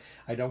anything.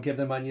 I don't give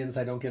them onions.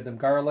 I don't give them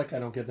garlic. I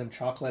don't give them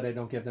chocolate. I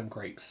don't give them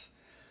grapes.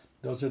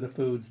 Those are the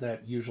foods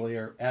that usually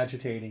are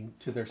agitating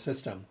to their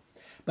system.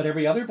 But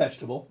every other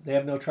vegetable, they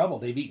have no trouble.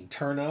 They've eaten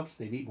turnips.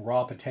 They've eaten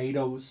raw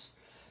potatoes.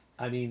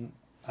 I mean,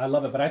 I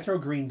love it. But I throw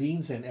green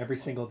beans in every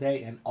single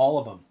day, and all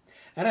of them.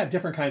 And I have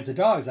different kinds of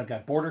dogs. I've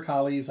got border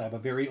collies. I have a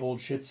very old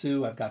Shih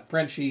Tzu. I've got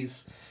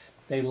Frenchies.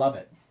 They love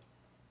it.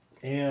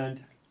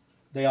 And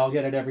they all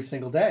get it every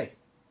single day.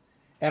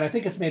 And I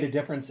think it's made a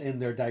difference in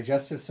their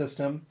digestive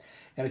system.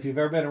 And if you've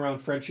ever been around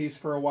Frenchies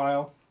for a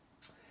while,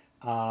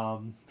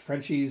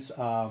 Frenchies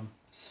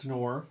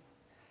snore,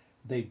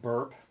 they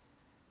burp,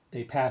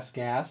 they pass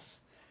gas.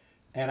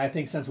 And I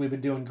think since we've been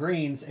doing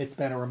greens, it's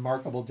been a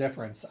remarkable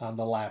difference on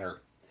the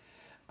latter,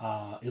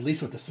 at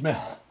least with the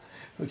smell,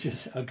 which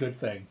is a good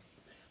thing.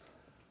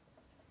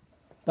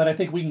 But I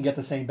think we can get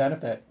the same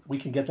benefit. We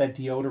can get that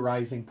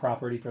deodorizing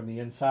property from the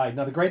inside.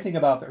 Now, the great thing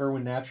about the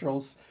Irwin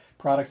Naturals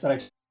products that I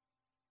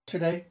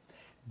today,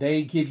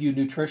 they give you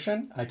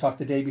nutrition. I talked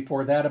the day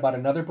before that about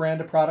another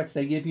brand of products.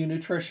 They give you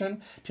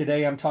nutrition.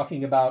 Today, I'm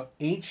talking about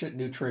Ancient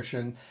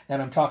Nutrition,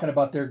 and I'm talking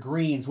about their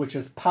greens, which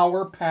is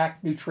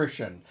power-packed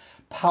nutrition,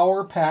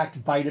 power-packed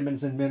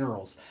vitamins and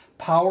minerals,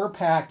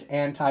 power-packed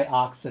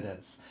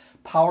antioxidants,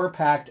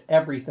 power-packed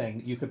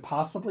everything you could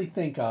possibly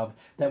think of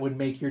that would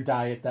make your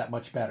diet that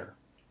much better.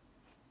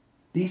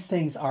 These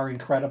things are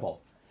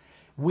incredible.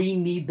 We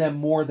need them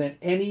more than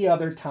any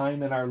other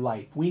time in our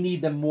life. We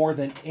need them more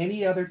than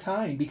any other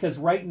time because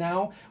right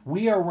now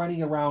we are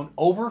running around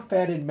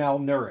overfed and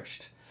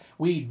malnourished.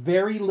 We eat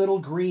very little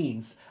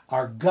greens.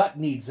 Our gut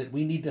needs it.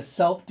 We need to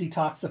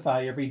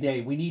self-detoxify every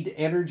day. We need to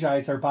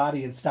energize our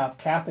body and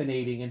stop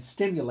caffeinating and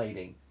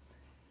stimulating.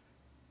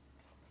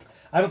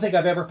 I don't think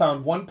I've ever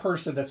found one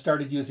person that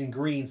started using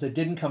greens that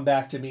didn't come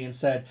back to me and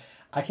said,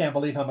 I can't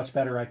believe how much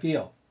better I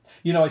feel.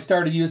 You know, I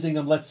started using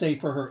them, let's say,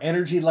 for her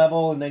energy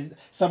level, and then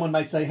someone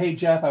might say, hey,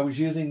 Jeff, I was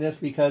using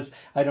this because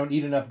I don't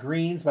eat enough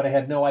greens, but I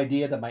had no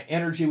idea that my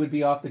energy would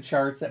be off the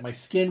charts, that my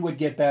skin would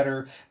get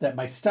better, that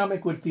my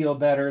stomach would feel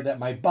better, that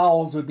my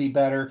bowels would be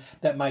better,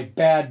 that my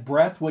bad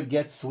breath would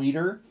get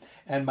sweeter,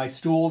 and my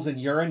stools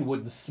and urine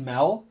wouldn't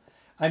smell.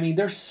 I mean,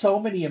 there's so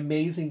many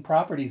amazing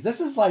properties.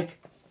 This is like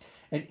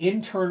an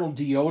internal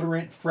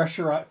deodorant,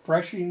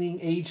 freshening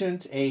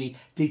agent, a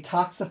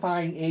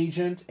detoxifying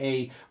agent,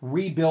 a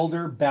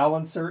rebuilder,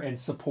 balancer, and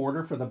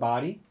supporter for the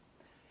body.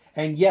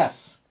 And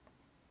yes,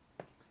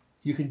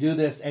 you can do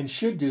this and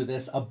should do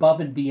this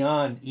above and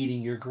beyond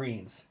eating your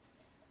greens.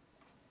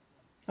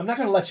 I'm not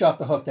going to let you off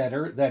the hook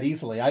that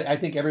easily. I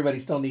think everybody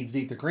still needs to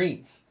eat the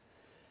greens.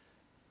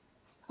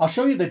 I'll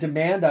show you the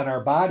demand on our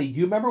body. Do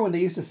you remember when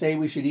they used to say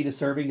we should eat a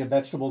serving of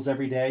vegetables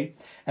every day?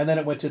 And then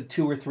it went to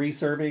 2 or 3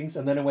 servings,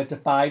 and then it went to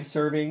 5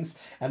 servings,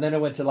 and then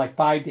it went to like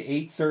 5 to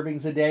 8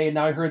 servings a day. And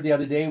now I heard the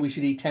other day we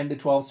should eat 10 to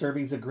 12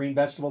 servings of green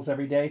vegetables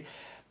every day.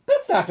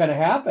 That's not going to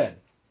happen.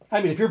 I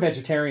mean, if you're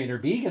vegetarian or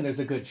vegan, there's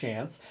a good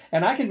chance.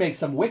 And I can make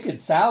some wicked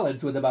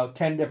salads with about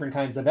 10 different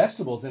kinds of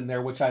vegetables in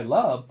there, which I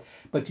love.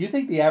 But do you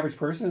think the average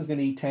person is going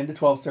to eat 10 to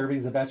 12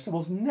 servings of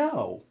vegetables?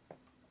 No.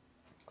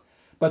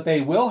 But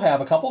they will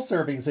have a couple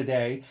servings a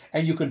day,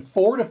 and you can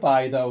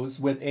fortify those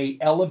with a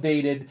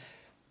elevated,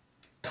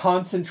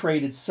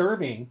 concentrated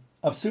serving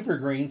of super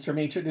greens from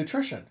Ancient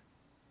Nutrition.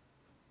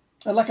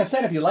 And like I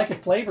said, if you like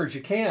it flavored,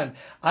 you can.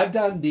 I've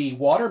done the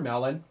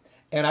watermelon,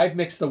 and I've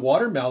mixed the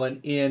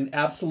watermelon in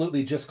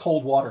absolutely just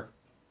cold water.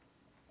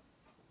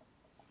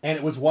 And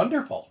it was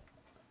wonderful.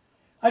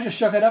 I just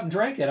shook it up and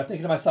drank it. I'm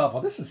thinking to myself,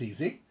 well, this is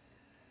easy.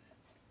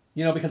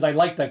 You know, because I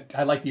like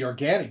the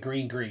organic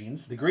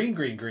greens, the green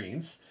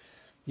greens,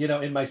 you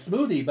know, in my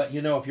smoothie. But,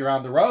 you know, if you're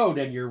on the road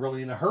and you're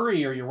really in a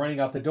hurry or you're running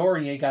out the door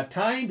and you ain't got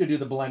time to do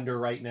the blender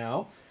right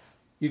now,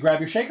 you grab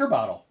your shaker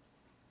bottle.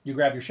 You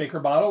grab your shaker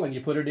bottle and you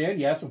put it in.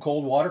 You add some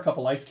cold water, a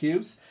couple ice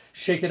cubes,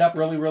 shake it up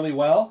really, really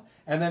well,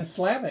 and then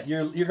slam it.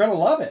 You're going to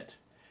love it.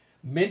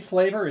 Mint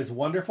flavor is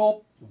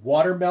wonderful.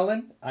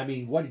 Watermelon, I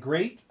mean, what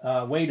great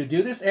way to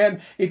do this. And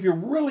if you're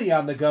really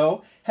on the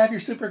go, have your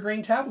super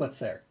green tablets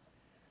there.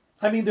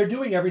 I mean, they're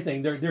doing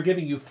everything. They're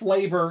giving you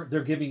flavor.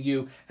 They're giving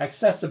you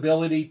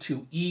accessibility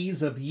to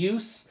ease of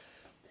use.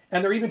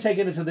 And they're even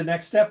taking it to the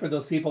next step for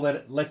those people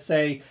that, let's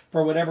say,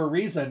 for whatever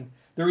reason,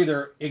 They're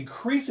either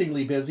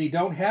increasingly busy,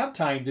 don't have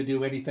time to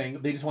do anything,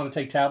 they just want to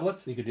take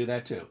tablets. You could do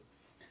that too.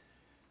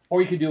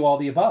 Or you could do all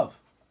the above.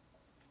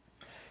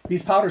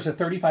 These powders are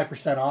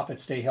 35% off at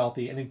Stay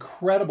Healthy, an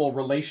incredible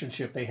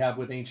relationship they have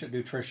with Ancient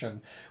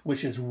Nutrition,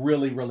 which is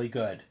really, really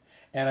good.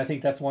 And I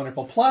think that's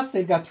wonderful. Plus,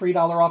 they've got $3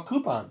 off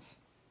coupons.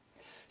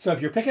 So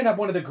if you're picking up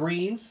one of the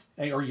greens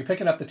or you're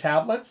picking up the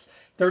tablets,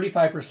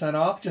 35%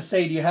 off, just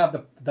say, do you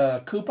have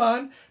the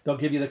coupon? They'll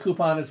give you the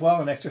coupon as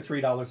well, an extra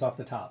 $3 off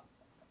the top.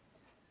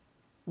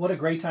 What a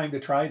great time to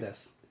try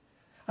this.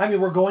 I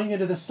mean, we're going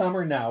into the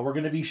summer now. We're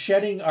going to be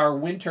shedding our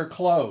winter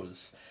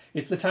clothes.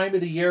 It's the time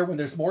of the year when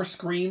there's more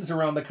screens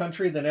around the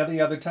country than any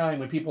other time,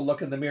 when people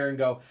look in the mirror and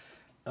go,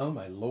 oh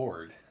my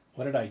Lord,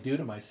 what did I do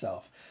to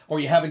myself? Or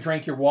you haven't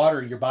drank your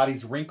water, your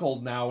body's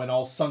wrinkled now and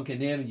all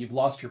sunken in, and you've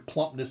lost your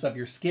plumpness of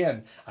your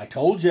skin. I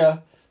told you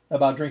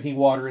about drinking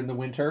water in the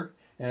winter,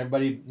 and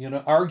everybody,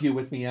 argue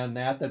with me on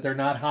that they're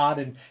not hot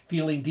and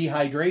feeling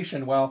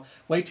dehydration. Well,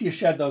 wait till you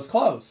shed those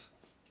clothes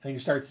and you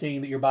start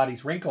seeing that your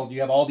body's wrinkled. You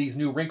have all these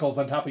new wrinkles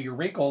on top of your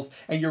wrinkles,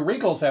 and your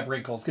wrinkles have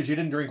wrinkles because you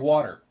didn't drink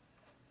water.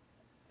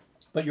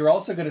 But you're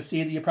also going to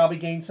see that you probably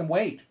gained some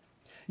weight.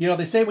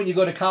 They say when you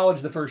go to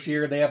college the first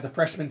year, they have the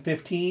freshman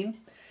 15.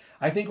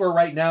 I think we're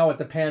right now at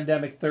the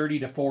pandemic 30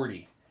 to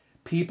 40.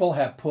 People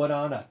have put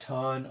on a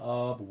ton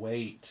of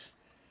weight.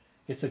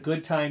 It's a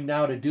good time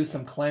now to do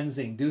some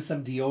cleansing, do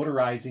some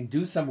deodorizing,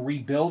 do some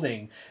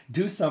rebuilding,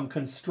 do some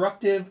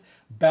constructive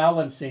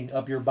balancing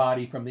of your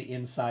body from the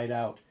inside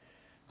out.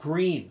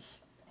 Greens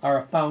are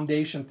a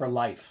foundation for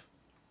life.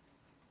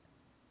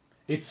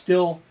 It's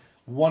still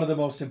one of the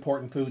most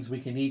important foods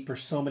we can eat for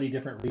so many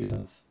different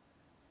reasons.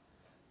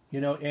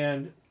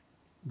 And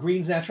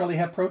greens naturally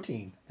have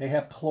protein. They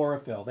have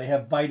chlorophyll. They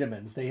have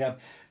vitamins. They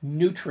have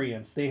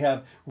nutrients. They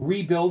have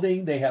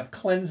rebuilding. They have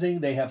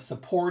cleansing. They have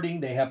supporting.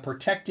 They have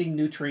protecting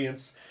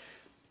nutrients.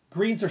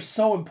 Greens are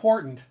so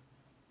important,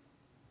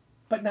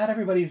 but not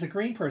everybody's a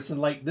green person.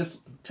 Like this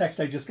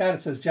text I just got,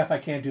 it says, Jeff, I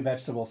can't do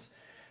vegetables.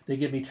 They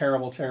give me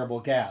terrible, terrible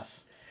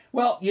gas.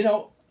 Well,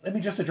 let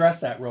me just address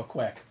that real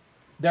quick.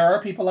 There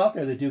are people out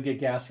there that do get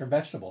gas from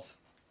vegetables.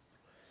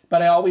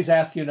 But I always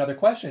ask you another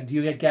question. Do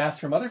you get gas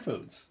from other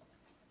foods?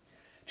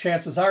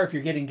 Chances are, if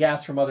you're getting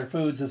gas from other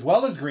foods as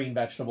well as green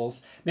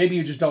vegetables, maybe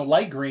you just don't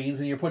like greens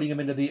and you're putting them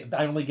into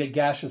I only get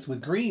gaseous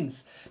with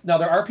greens. Now,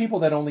 there are people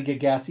that only get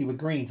gassy with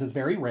greens. It's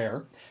very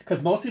rare,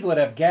 because most people that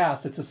have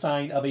gas, it's a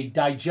sign of a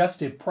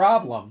digestive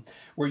problem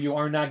where you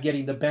are not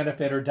getting the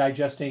benefit or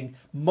digesting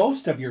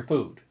most of your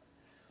food.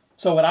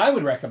 So what I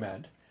would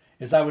recommend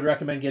is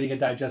getting a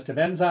digestive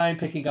enzyme,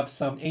 picking up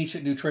some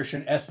Ancient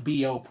Nutrition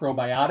SBO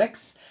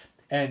probiotics,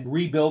 and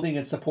rebuilding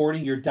and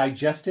supporting your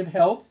digestive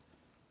health,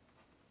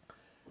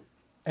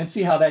 and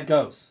see how that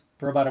goes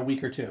for about a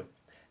week or two.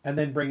 And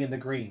then bring in the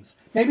greens.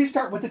 Maybe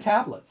start with the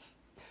tablets.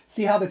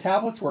 See how the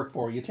tablets work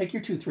for you. Take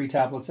your 2-3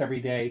 tablets every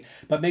day,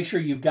 but make sure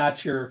you've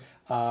got your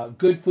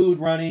good food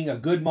running, a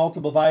good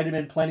multiple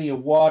vitamin, plenty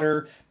of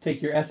water.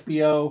 Take your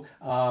SBO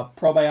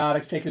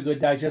probiotics, take a good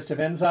digestive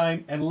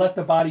enzyme, and let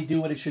the body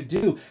do what it should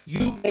do.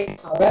 You may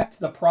correct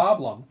the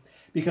problem,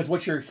 because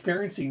what you're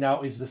experiencing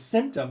now is the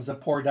symptoms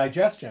of poor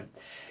digestion.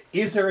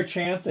 Is there a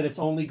chance that it's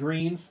only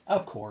greens?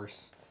 Of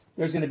course.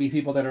 There's going to be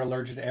people that are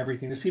allergic to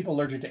everything. There's people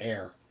allergic to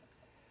air.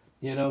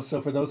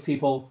 So for those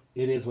people,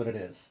 it is what it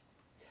is.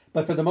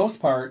 But for the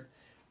most part,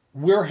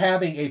 we're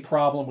having a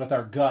problem with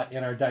our gut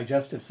and our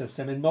digestive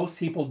system, and most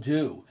people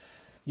do.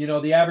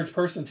 The average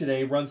person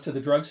today runs to the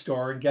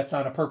drugstore and gets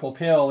on a purple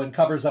pill and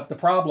covers up the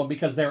problem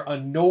because they're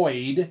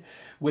annoyed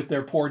with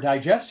their poor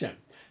digestion.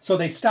 So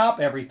they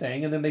stop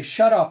everything, and then they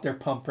shut off their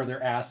pump for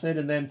their acid,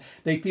 and then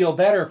they feel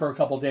better for a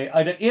couple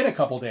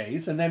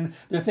days, and then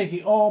they're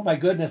thinking, oh my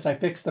goodness, I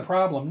fixed the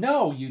problem.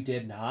 No, you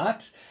did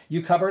not.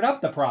 You covered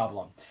up the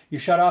problem. You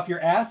shut off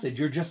your acid.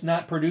 You're just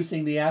not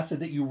producing the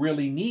acid that you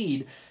really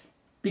need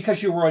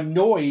because you were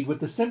annoyed with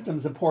the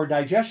symptoms of poor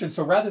digestion.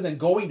 So rather than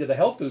going to the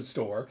health food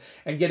store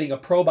and getting a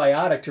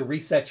probiotic to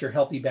reset your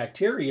healthy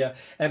bacteria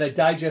and a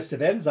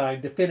digestive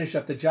enzyme to finish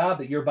up the job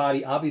that your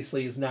body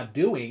obviously is not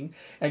doing,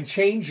 and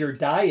change your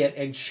diet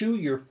and chew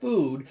your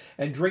food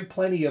and drink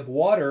plenty of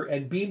water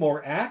and be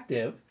more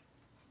active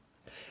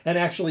and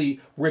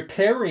actually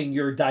repairing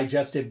your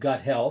digestive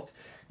gut health,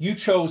 you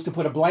chose to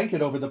put a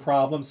blanket over the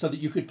problem so that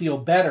you could feel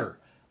better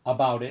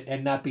about it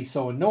and not be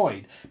so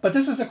annoyed. But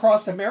this is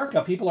across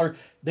America.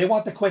 They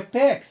want the quick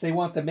fix. They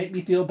want the make me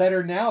feel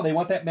better now. They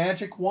want that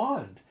magic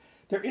wand.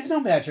 There is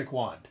no magic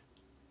wand.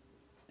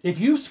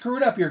 If you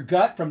screwed up your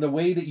gut from the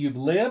way that you've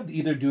lived,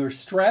 either due to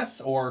stress,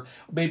 or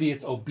maybe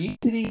it's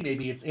obesity,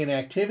 maybe it's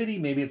inactivity,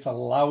 maybe it's a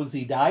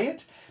lousy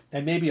diet,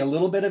 and maybe a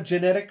little bit of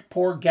genetic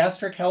poor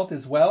gastric health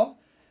as well,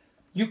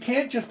 you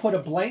can't just put a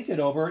blanket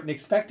over it and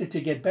expect it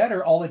to get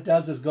better. All it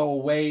does is go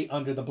away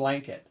under the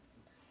blanket.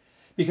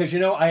 Because,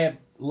 I have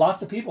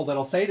lots of people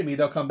that'll say to me,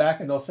 they'll come back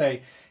and they'll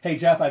say, hey,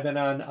 Jeff, I've been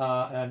on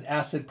an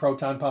acid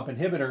proton pump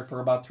inhibitor for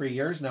about 3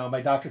 years now.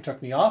 My doctor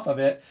took me off of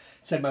it,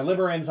 said my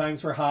liver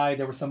enzymes were high.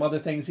 There were some other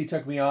things he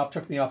took me off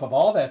of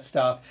all that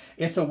stuff.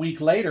 It's a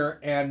week later,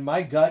 and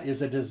my gut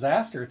is a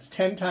disaster. It's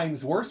 10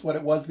 times worse what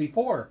it was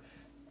before.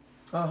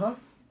 Uh-huh.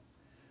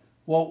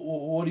 Well,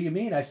 what do you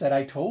mean? I said,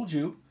 I told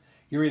you,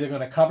 you're either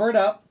going to cover it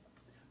up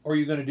or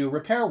you're going to do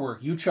repair work.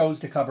 You chose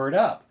to cover it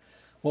up.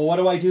 Well, what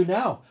do I do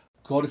now?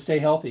 Go to Stay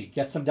Healthy.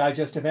 Get some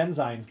digestive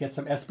enzymes. Get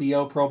some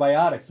SBO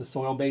probiotics, the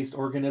soil-based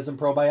organism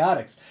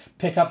probiotics.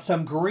 Pick up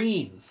some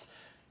greens.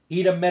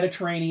 Eat a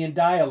Mediterranean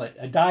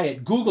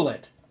diet. Google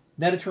it,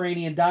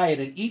 Mediterranean diet,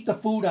 and eat the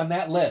food on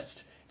that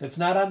list. If it's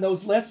not on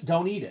those lists,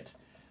 don't eat it.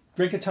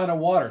 Drink a ton of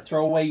water.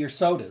 Throw away your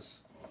sodas.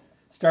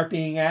 Start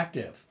being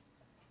active.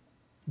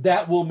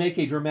 That will make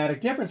a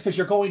dramatic difference because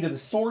you're going to the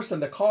source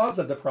and the cause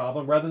of the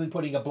problem rather than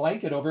putting a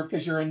blanket over it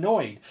because you're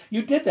annoyed.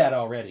 You did that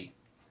already.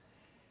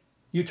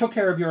 You took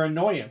care of your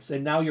annoyance,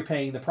 and now you're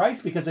paying the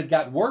price because it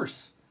got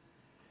worse.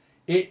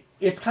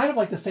 It's kind of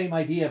like the same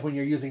idea of when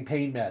you're using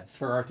pain meds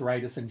for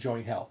arthritis and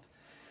joint health.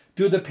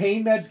 Do the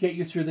pain meds get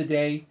you through the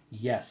day?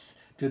 Yes.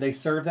 Do they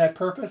serve that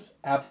purpose?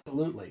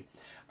 Absolutely.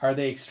 Are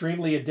they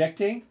extremely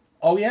addicting?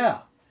 Oh, yeah.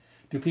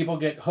 Do people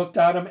get hooked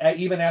on them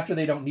even after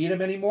they don't need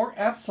them anymore?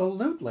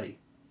 Absolutely.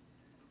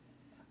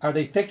 Are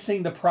they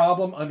fixing the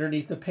problem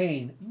underneath the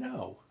pain?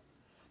 No.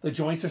 The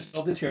joints are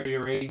still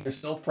deteriorating. They're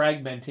still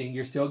fragmenting.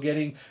 You're still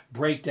getting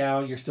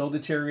breakdown. You're still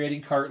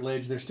deteriorating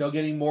cartilage. They're still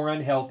getting more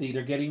unhealthy.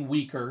 They're getting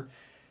weaker.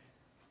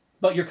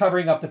 But you're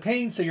covering up the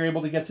pain so you're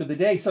able to get through the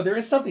day. So there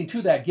is something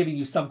to that giving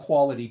you some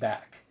quality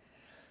back.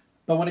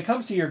 But when it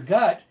comes to your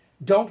gut,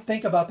 don't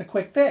think about the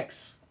quick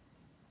fix.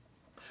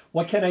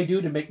 What can I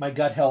do to make my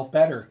gut health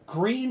better?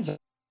 Greens are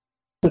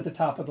at the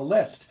top of the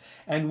list.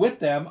 And with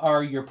them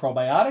are your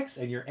probiotics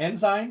and your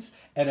enzymes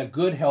and a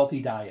good healthy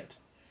diet.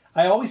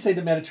 I always say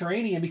the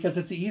Mediterranean because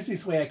it's the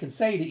easiest way I can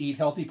say to eat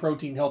healthy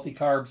protein, healthy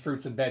carbs,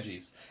 fruits and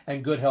veggies,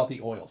 and good healthy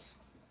oils.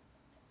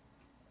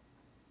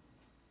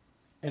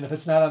 And if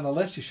it's not on the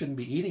list, you shouldn't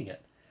be eating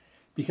it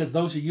because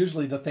those are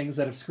usually the things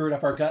that have screwed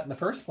up our gut in the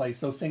first place,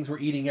 those things we're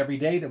eating every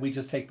day that we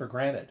just take for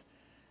granted.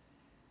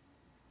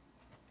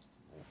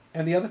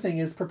 And the other thing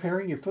is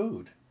preparing your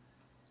food.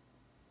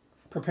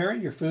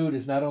 Preparing your food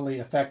is not only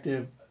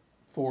effective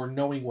for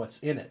knowing what's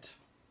in it,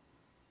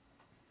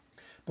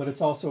 but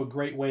it's also a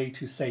great way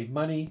to save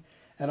money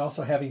and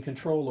also having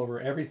control over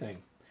everything.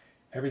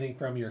 Everything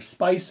from your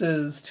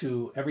spices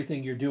to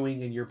everything you're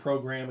doing in your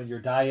program and your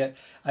diet.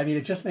 I mean,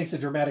 it just makes a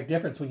dramatic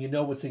difference when you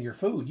know what's in your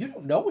food. You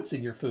don't know what's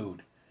in your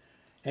food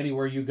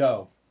anywhere you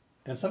go.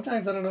 And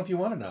sometimes I don't know if you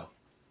want to know.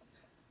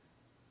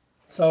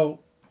 So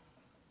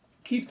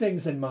keep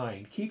things in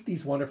mind. Keep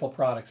these wonderful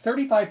products.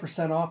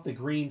 35% off the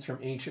greens from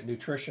Ancient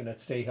Nutrition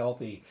at Stay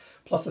Healthy,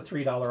 plus a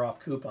 $3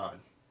 off coupon.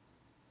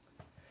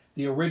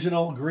 The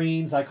original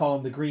greens, I call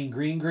them the green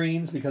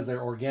greens because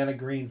they're organic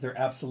greens. They're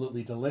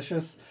absolutely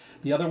delicious.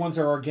 The other ones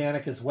are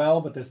organic as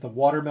well, but there's the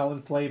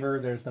watermelon flavor,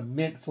 there's the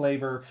mint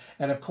flavor,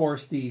 and of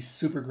course the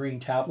super green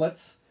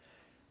tablets.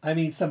 I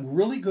mean, some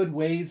really good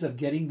ways of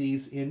getting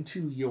these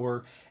into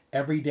your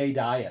everyday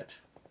diet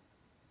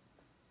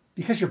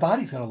because your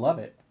body's going to love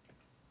it.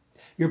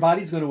 Your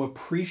body's going to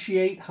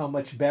appreciate how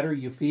much better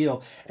you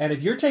feel. And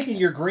if you're taking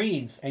your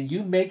greens and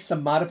you make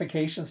some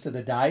modifications to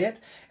the diet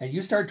and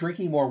you start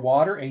drinking more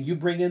water and you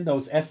bring in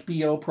those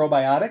SBO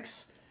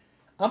probiotics,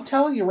 I'm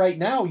telling you right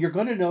now, you're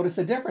going to notice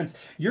a difference.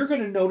 You're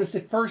going to notice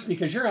it first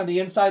because you're on the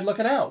inside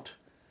looking out.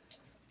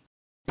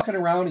 Walking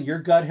around and your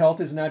gut health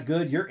is not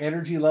good, your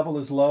energy level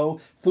is low,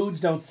 foods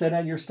don't sit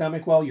on your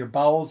stomach well, your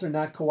bowels are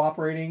not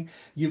cooperating,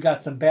 you've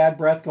got some bad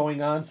breath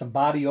going on, some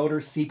body odor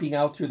seeping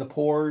out through the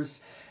pores.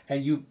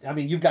 And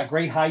you've got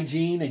great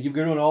hygiene and you're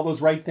doing all those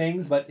right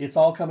things, but it's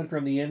all coming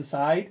from the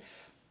inside.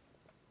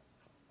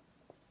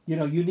 You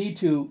know, you need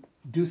to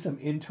do some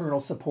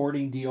internal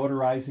supporting,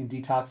 deodorizing,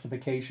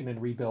 detoxification,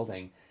 and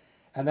rebuilding.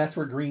 And that's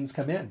where greens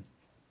come in.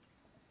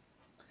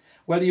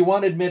 Whether you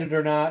want to admit it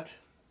or not,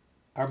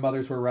 our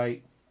mothers were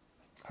right.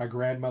 Our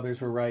grandmothers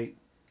were right.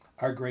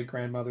 Our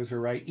great-grandmothers were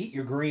right. Eat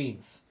your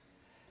greens.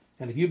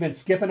 And if you've been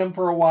skipping them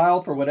for a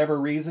while for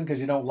whatever reason, because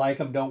you don't like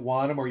them, don't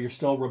want them, or you're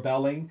still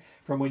rebelling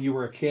from when you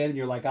were a kid and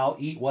you're like, I'll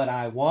eat what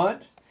I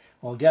want.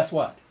 Well, guess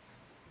what?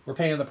 We're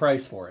paying the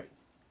price for it.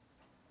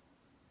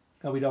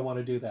 And we don't want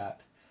to do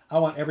that. I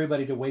want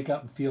everybody to wake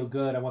up and feel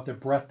good. I want their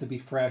breath to be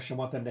fresh. I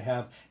want them to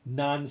have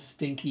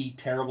non-stinky,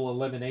 terrible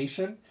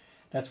elimination.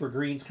 That's where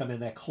greens come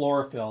in, that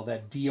chlorophyll,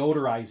 that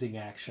deodorizing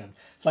action.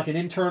 It's like an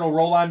internal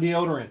roll-on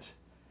deodorant.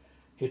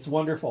 It's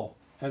wonderful.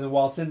 And then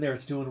while it's in there,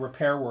 it's doing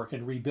repair work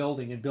and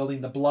rebuilding and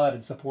building the blood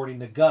and supporting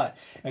the gut.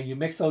 And you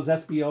mix those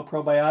SBO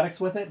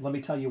probiotics with it, let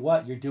me tell you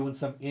what, you're doing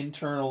some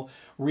internal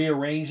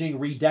rearranging,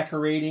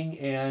 redecorating,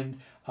 and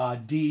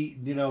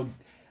DIY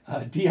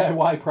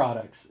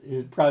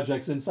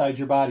projects inside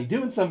your body.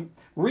 Doing some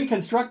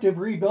reconstructive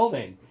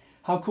rebuilding.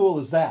 How cool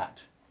is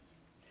that?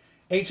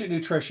 Ancient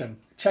Nutrition.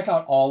 Check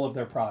out all of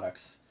their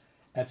products.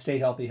 at Stay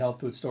Healthy Health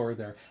Food Store.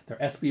 Their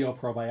SBO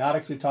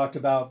probiotics we've talked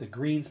about, the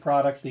greens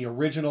products, the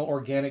original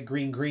organic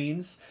green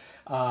greens,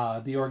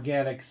 the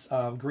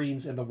organics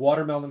greens in the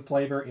watermelon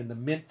flavor, in the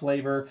mint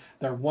flavor,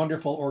 their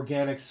wonderful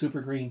organic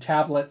super green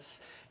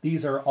tablets.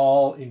 These are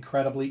all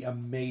incredibly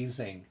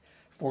amazing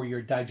for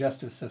your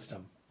digestive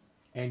system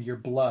and your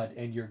blood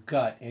and your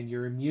gut and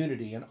your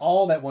immunity and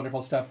all that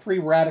wonderful stuff. Free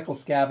radical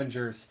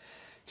scavengers,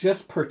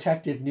 just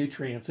protective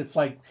nutrients. It's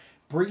like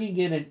bringing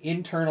in an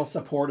internal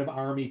supportive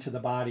army to the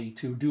body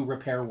to do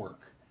repair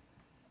work.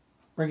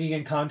 Bringing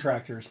in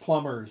contractors,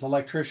 plumbers,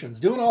 electricians,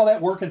 doing all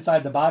that work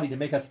inside the body to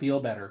make us feel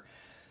better.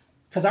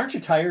 Because aren't you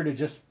tired of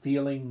just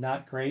feeling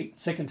not great?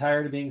 Sick and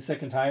tired of being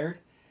sick and tired?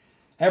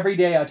 Every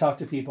day I talk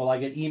to people. I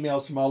get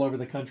emails from all over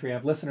the country. I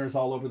have listeners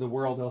all over the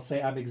world. They'll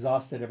say, I'm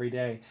exhausted every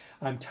day.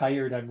 I'm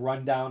tired. I'm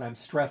run down. I'm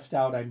stressed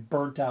out. I'm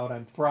burnt out.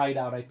 I'm fried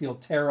out. I feel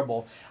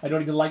terrible. I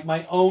don't even like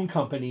my own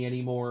company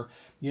anymore.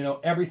 You know,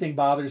 everything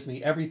bothers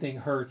me. Everything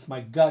hurts. My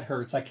gut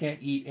hurts. I can't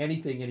eat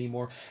anything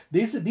anymore.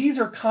 These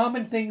are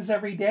common things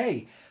every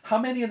day. How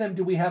many of them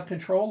do we have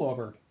control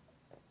over?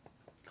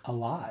 A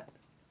lot.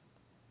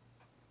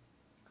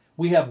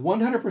 We have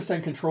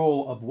 100%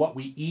 control of what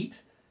we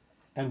eat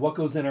and what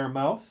goes in our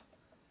mouth,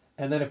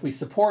 and then if we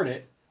support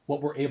it, what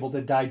we're able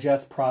to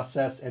digest,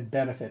 process, and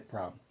benefit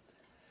from.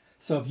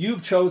 So if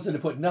you've chosen to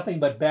put nothing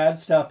but bad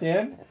stuff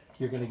in,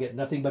 you're going to get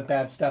nothing but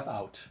bad stuff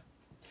out.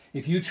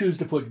 If you choose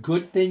to put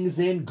good things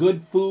in,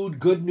 good food,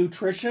 good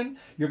nutrition,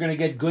 you're going to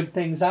get good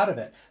things out of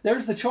it.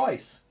 There's the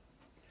choice.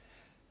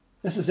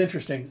 This is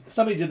interesting.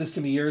 Somebody did this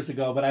to me years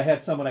ago, but I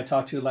had someone I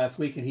talked to last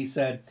week, and he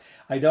said,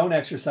 I don't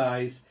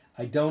exercise,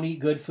 I don't eat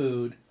good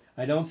food,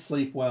 I don't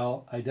sleep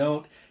well, I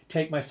don't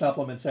take my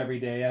supplements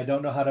every day, I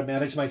don't know how to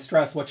manage my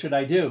stress, what should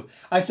I do?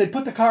 I said,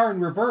 put the car in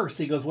reverse.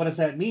 He goes, what does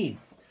that mean?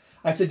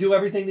 I said, do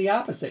everything the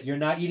opposite. You're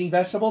not eating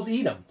vegetables,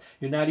 eat them.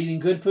 You're not eating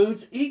good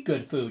foods, eat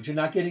good foods. You're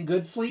not getting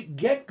good sleep,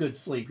 get good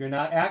sleep. You're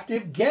not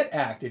active, get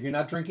active. You're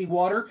not drinking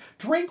water,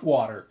 drink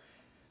water.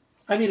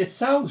 I mean, it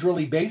sounds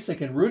really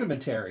basic and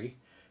rudimentary,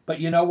 but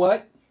you know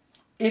what?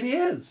 It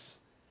is.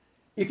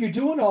 If you're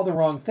doing all the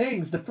wrong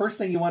things, the first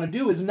thing you want to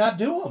do is not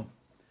do them.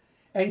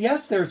 And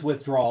yes, there's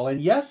withdrawal, and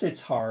yes,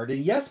 it's hard,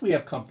 and yes, we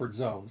have comfort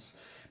zones.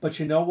 But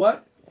you know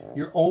what?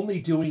 You're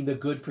only doing the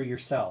good for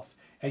yourself,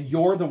 and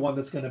you're the one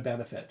that's going to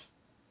benefit.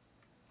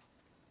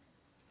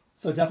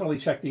 So definitely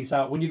check these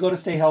out. When you go to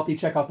Stay Healthy,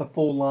 check out the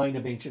full line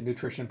of Ancient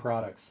Nutrition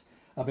products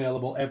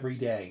available every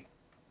day.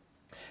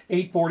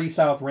 840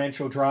 South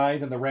Rancho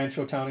Drive in the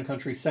Rancho Town and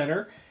Country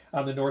Center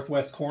on the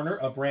northwest corner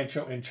of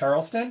Rancho and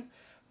Charleston.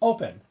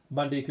 Open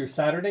Monday through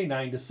Saturday,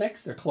 9 to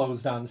 6. They're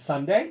closed on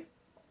Sunday.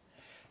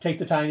 Take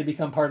the time to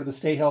become part of the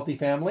Stay Healthy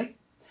family.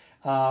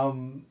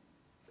 877-2494,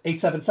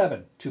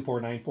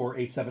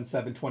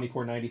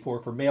 877-2494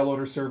 for mail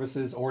order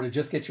services or to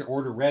just get your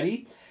order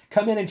ready.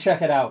 Come in and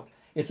check it out.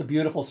 It's a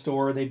beautiful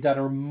store. They've done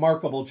a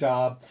remarkable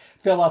job.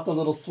 Fill out the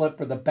little slip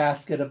for the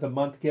Basket of the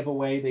Month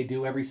giveaway they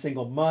do every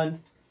single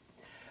month.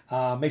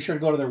 Make sure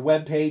to go to their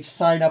webpage,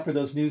 sign up for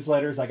those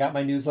newsletters. I got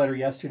my newsletter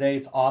yesterday.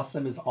 It's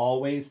awesome as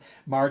always.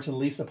 Marge and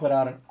Lisa put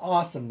out an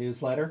awesome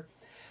newsletter.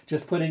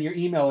 Just put in your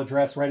email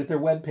address right at their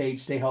webpage,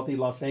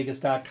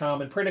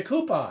 stayhealthylasvegas.com, and print a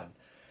coupon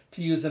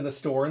to use in the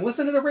store. And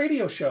listen to the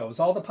radio shows.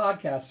 All the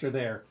podcasts are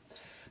there.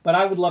 But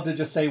I would love to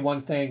just say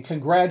one thing.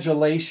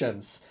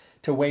 Congratulations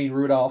to Wayne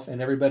Rudolph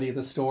and everybody at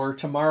the store.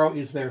 Tomorrow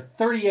is their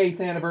 38th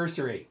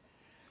anniversary.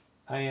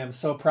 I am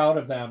so proud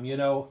of them, you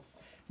know,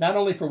 not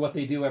only for what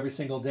they do every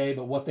single day,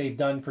 but what they've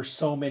done for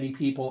so many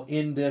people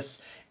in this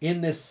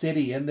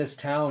city, in this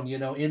town, you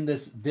know, in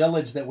this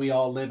village that we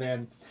all live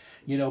in.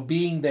 You know,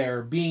 being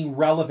there, being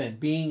relevant,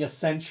 being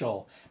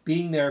essential,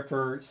 being there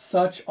for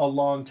such a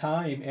long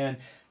time and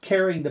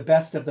carrying the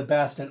best of the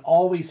best and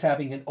always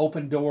having an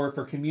open door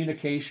for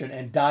communication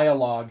and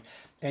dialogue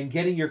and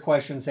getting your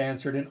questions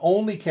answered and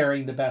only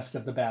carrying the best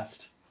of the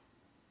best.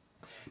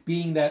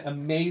 Being that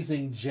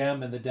amazing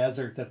gem in the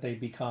desert that they've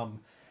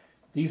become.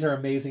 These are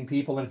amazing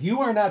people. And if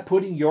you are not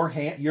putting your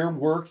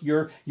work,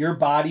 your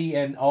body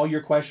and all your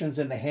questions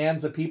in the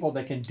hands of people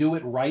that can do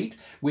it right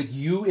with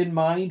you in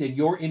mind and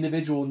your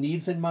individual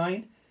needs in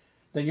mind,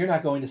 then you're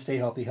not going to Stay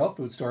Healthy Health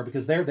Food Store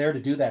because they're there to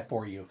do that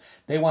for you.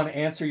 They want to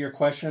answer your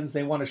questions.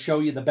 They want to show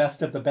you the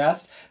best of the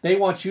best. They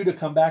want you to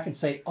come back and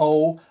say,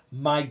 oh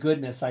my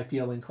goodness, I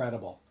feel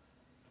incredible.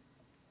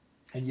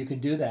 And you can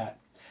do that.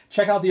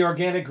 Check out the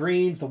organic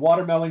greens, the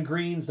watermelon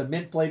greens, the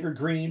mint flavored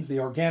greens, the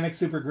organic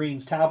super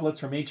greens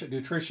tablets from Ancient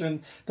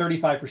Nutrition,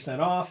 35%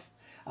 off.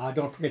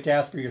 Don't forget to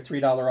ask for your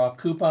 $3 off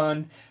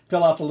coupon.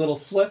 Fill out the little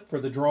slip for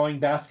the drawing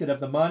basket of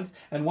the month.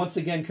 And once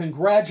again,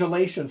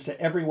 congratulations to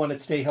everyone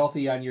at Stay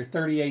Healthy on your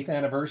 38th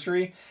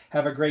anniversary.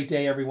 Have a great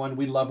day, everyone.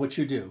 We love what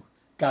you do.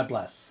 God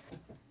bless.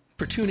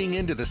 For tuning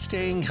in to the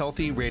Staying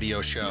Healthy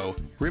radio show.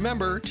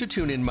 Remember to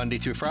tune in Monday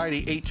through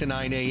Friday, 8 to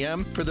 9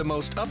 a.m. for the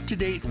most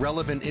up-to-date,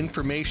 relevant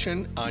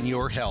information on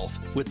your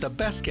health with the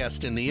best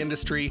guest in the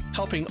industry,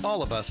 helping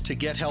all of us to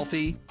get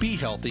healthy, be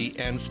healthy,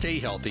 and stay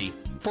healthy.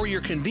 For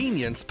your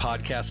convenience,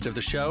 podcasts of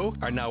the show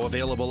are now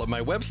available at my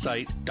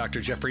website,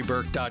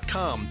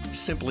 drjeffreyburke.com.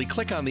 Simply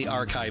click on the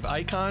archive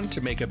icon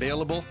to make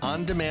available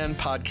on-demand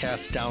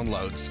podcast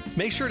downloads.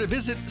 Make sure to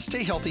visit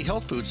Stay Healthy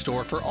Health Food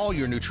Store for all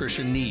your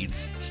nutrition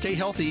needs. Stay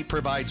Healthy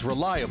provides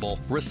reliable,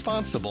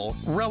 responsible,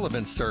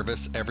 relevant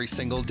service every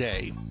single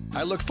day.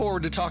 I look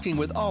forward to talking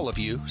with all of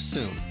you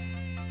soon.